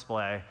smart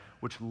display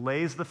which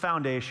lays the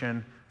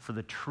foundation for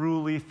the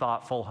truly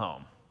thoughtful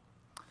home.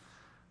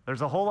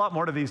 There's a whole lot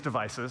more to these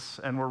devices,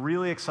 and we're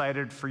really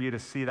excited for you to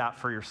see that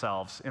for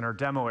yourselves in our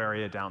demo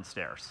area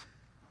downstairs.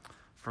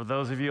 For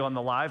those of you on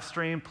the live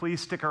stream,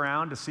 please stick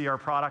around to see our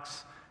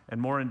products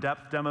and more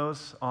in-depth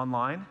demos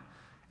online.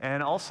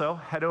 And also,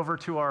 head over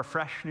to our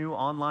fresh new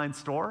online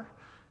store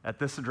at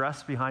this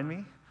address behind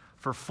me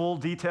for full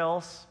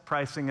details,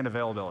 pricing, and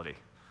availability.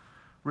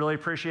 Really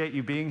appreciate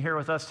you being here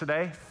with us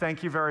today.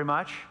 Thank you very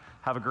much.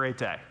 Have a great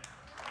day.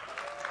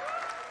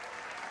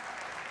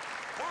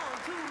 1,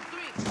 2,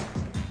 3.